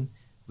pain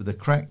with a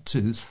cracked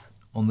tooth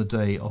on the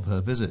day of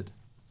her visit.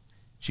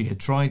 She had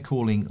tried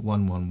calling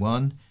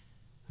 111,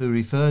 who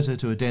referred her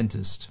to a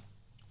dentist,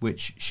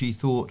 which she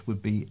thought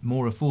would be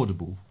more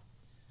affordable,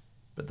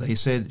 but they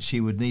said she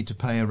would need to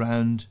pay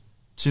around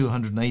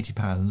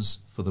 £280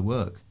 for the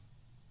work.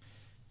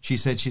 She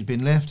said she'd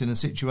been left in a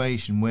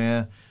situation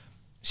where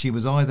she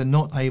was either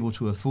not able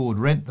to afford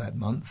rent that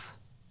month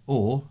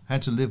or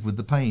had to live with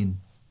the pain.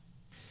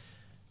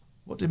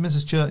 What did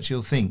Mrs.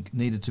 Churchill think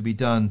needed to be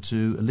done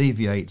to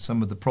alleviate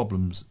some of the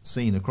problems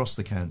seen across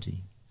the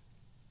county?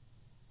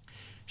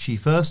 She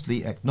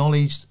firstly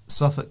acknowledged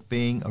Suffolk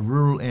being a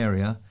rural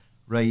area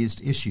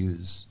raised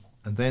issues,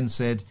 and then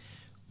said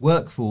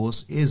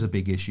workforce is a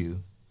big issue.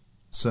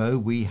 So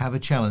we have a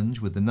challenge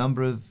with the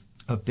number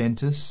of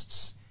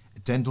dentists,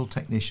 dental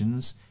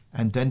technicians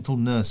and dental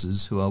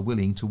nurses who are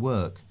willing to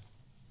work.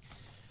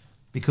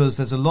 Because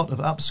there's a lot of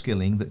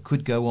upskilling that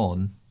could go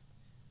on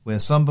where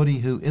somebody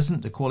who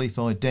isn't a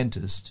qualified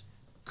dentist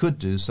could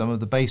do some of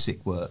the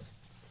basic work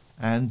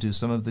and do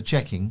some of the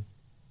checking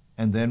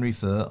and then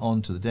refer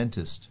on to the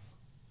dentist.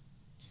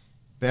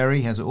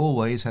 Bury has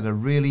always had a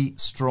really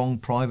strong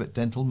private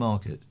dental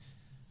market,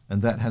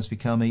 and that has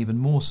become even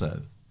more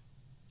so.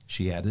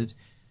 She added,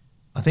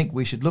 I think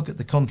we should look at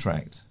the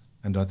contract,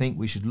 and I think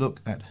we should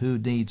look at who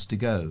needs to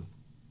go.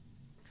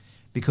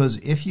 Because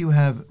if you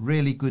have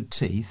really good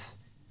teeth,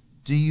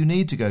 do you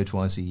need to go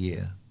twice a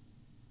year?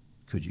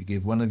 Could you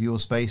give one of your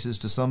spaces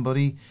to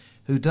somebody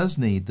who does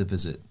need the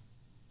visit,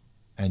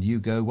 and you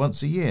go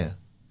once a year,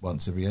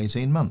 once every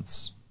 18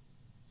 months?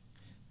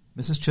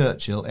 Mrs.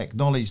 Churchill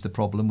acknowledged the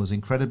problem was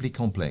incredibly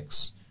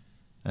complex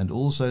and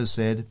also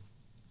said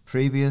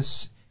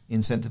previous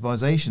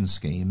incentivisation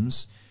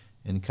schemes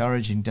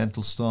encouraging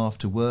dental staff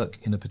to work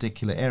in a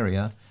particular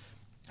area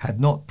had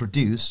not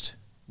produced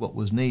what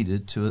was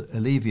needed to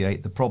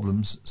alleviate the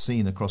problems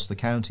seen across the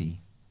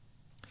county.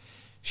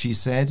 She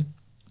said,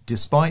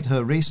 despite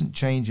her recent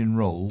change in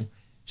role,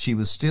 she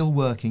was still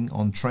working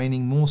on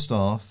training more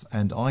staff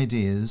and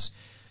ideas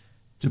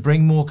to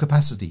bring more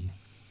capacity,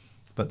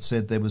 but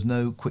said there was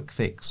no quick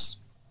fix.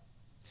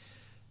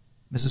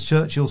 Mrs.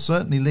 Churchill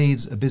certainly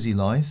leads a busy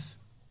life.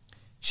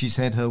 She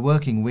said her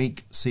working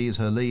week sees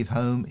her leave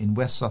home in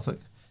West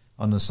Suffolk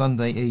on a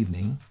Sunday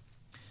evening,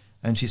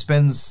 and she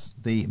spends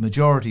the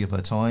majority of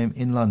her time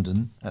in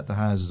London at the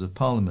Houses of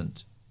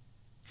Parliament,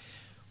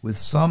 with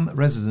some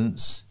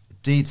residents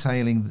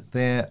detailing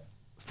their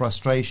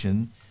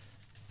frustration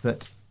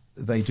that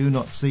they do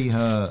not see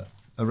her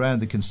around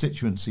the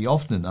constituency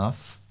often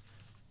enough.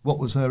 What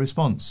was her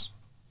response?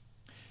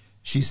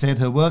 She said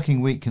her working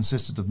week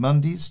consisted of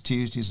Mondays,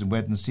 Tuesdays and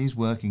Wednesdays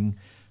working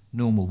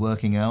normal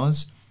working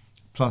hours,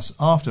 plus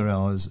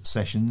after-hours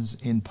sessions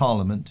in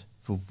Parliament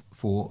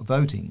for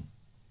voting.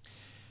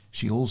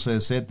 She also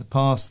said the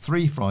past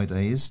 3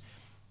 Fridays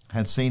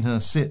had seen her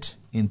sit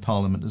in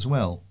Parliament as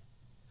well.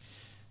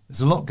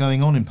 There's a lot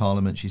going on in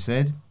Parliament, she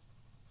said.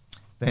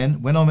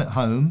 Then, when I'm at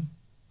home,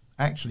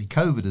 actually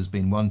COVID has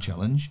been one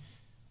challenge,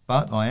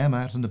 but I am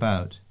out and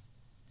about.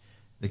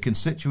 The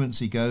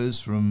constituency goes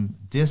from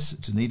Diss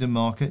to Needham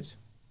Market.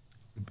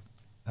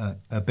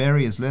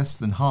 Bury is less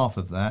than half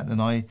of that,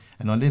 and I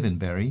live in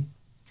Bury.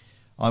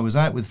 I was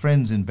out with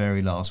friends in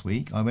Bury last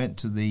week. I went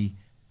to the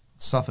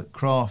Suffolk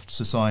Craft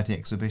Society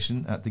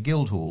exhibition at the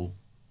Guildhall.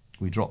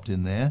 We dropped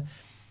in there,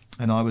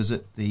 and I was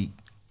at the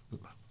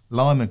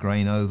Lima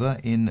Grain Over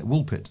in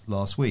Woolpit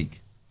last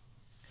week.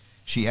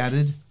 She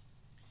added,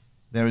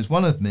 "There is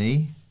one of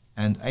me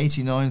and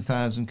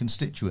 89,000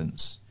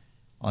 constituents.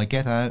 I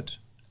get out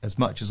as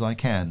much as I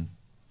can.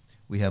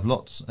 We have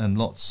lots and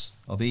lots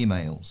of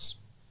emails."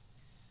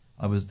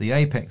 I was at the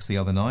Apex the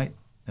other night,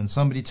 and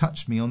somebody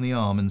touched me on the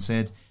arm and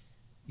said,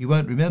 "You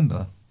won't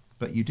remember,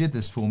 but you did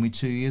this for me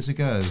 2 years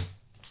ago.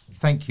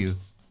 Thank you."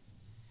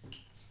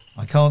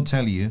 I can't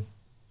tell you.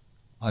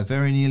 I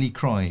very nearly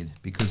cried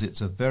because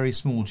it's a very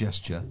small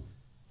gesture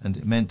and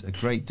it meant a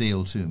great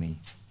deal to me.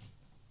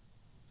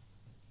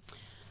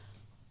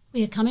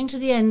 We are coming to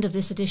the end of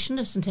this edition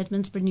of St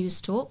Edmundsbury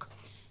News Talk.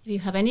 If you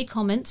have any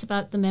comments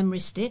about the memory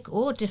stick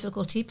or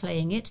difficulty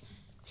playing it,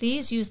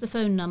 please use the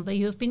phone number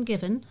you have been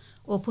given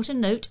or put a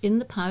note in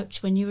the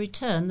pouch when you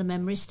return the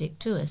memory stick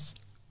to us.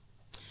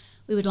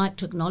 We would like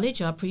to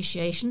acknowledge our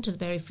appreciation to the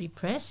Bury Free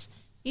Press,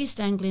 East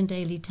Anglian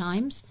Daily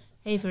Times,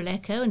 Haverhill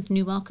Echo and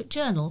Newmarket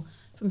Journal,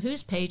 from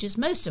whose pages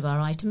most of our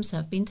items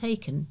have been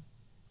taken.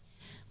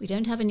 We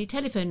don't have any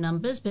telephone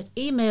numbers, but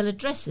email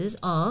addresses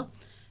are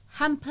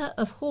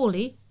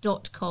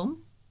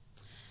hamperofhawley.com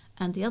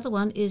and the other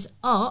one is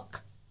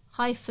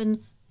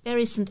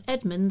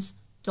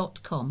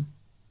arc-burystedmunds.com.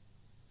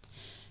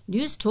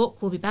 News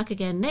Talk will be back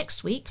again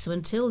next week, so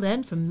until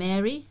then, from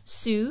Mary,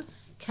 Sue,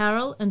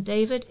 Carol and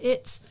David,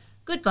 it's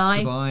goodbye.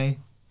 Goodbye.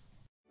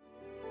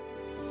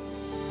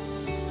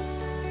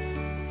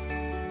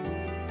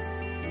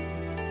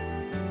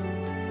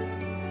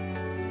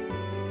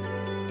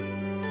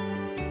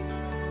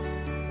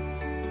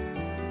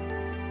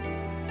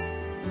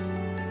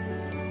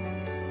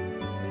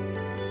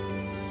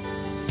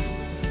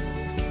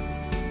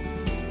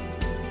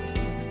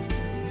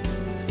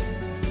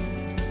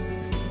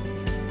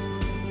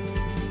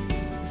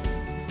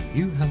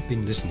 You have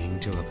been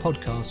listening to a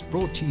podcast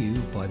brought to you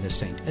by the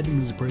St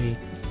Edmundsbury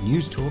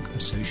News Talk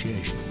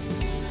Association.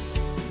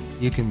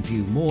 You can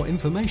view more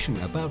information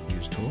about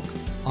News Talk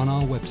on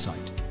our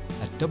website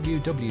at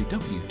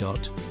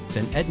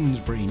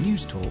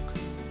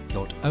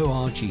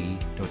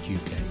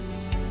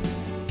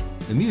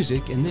www.stedmundsburynewstalk.org.uk. The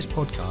music in this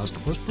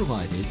podcast was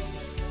provided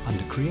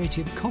under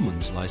Creative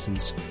Commons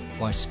license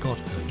by Scott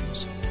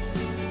Holmes.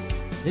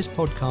 This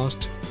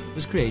podcast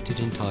was created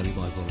entirely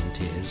by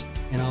volunteers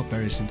in our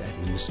Bury St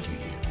Edmunds studio.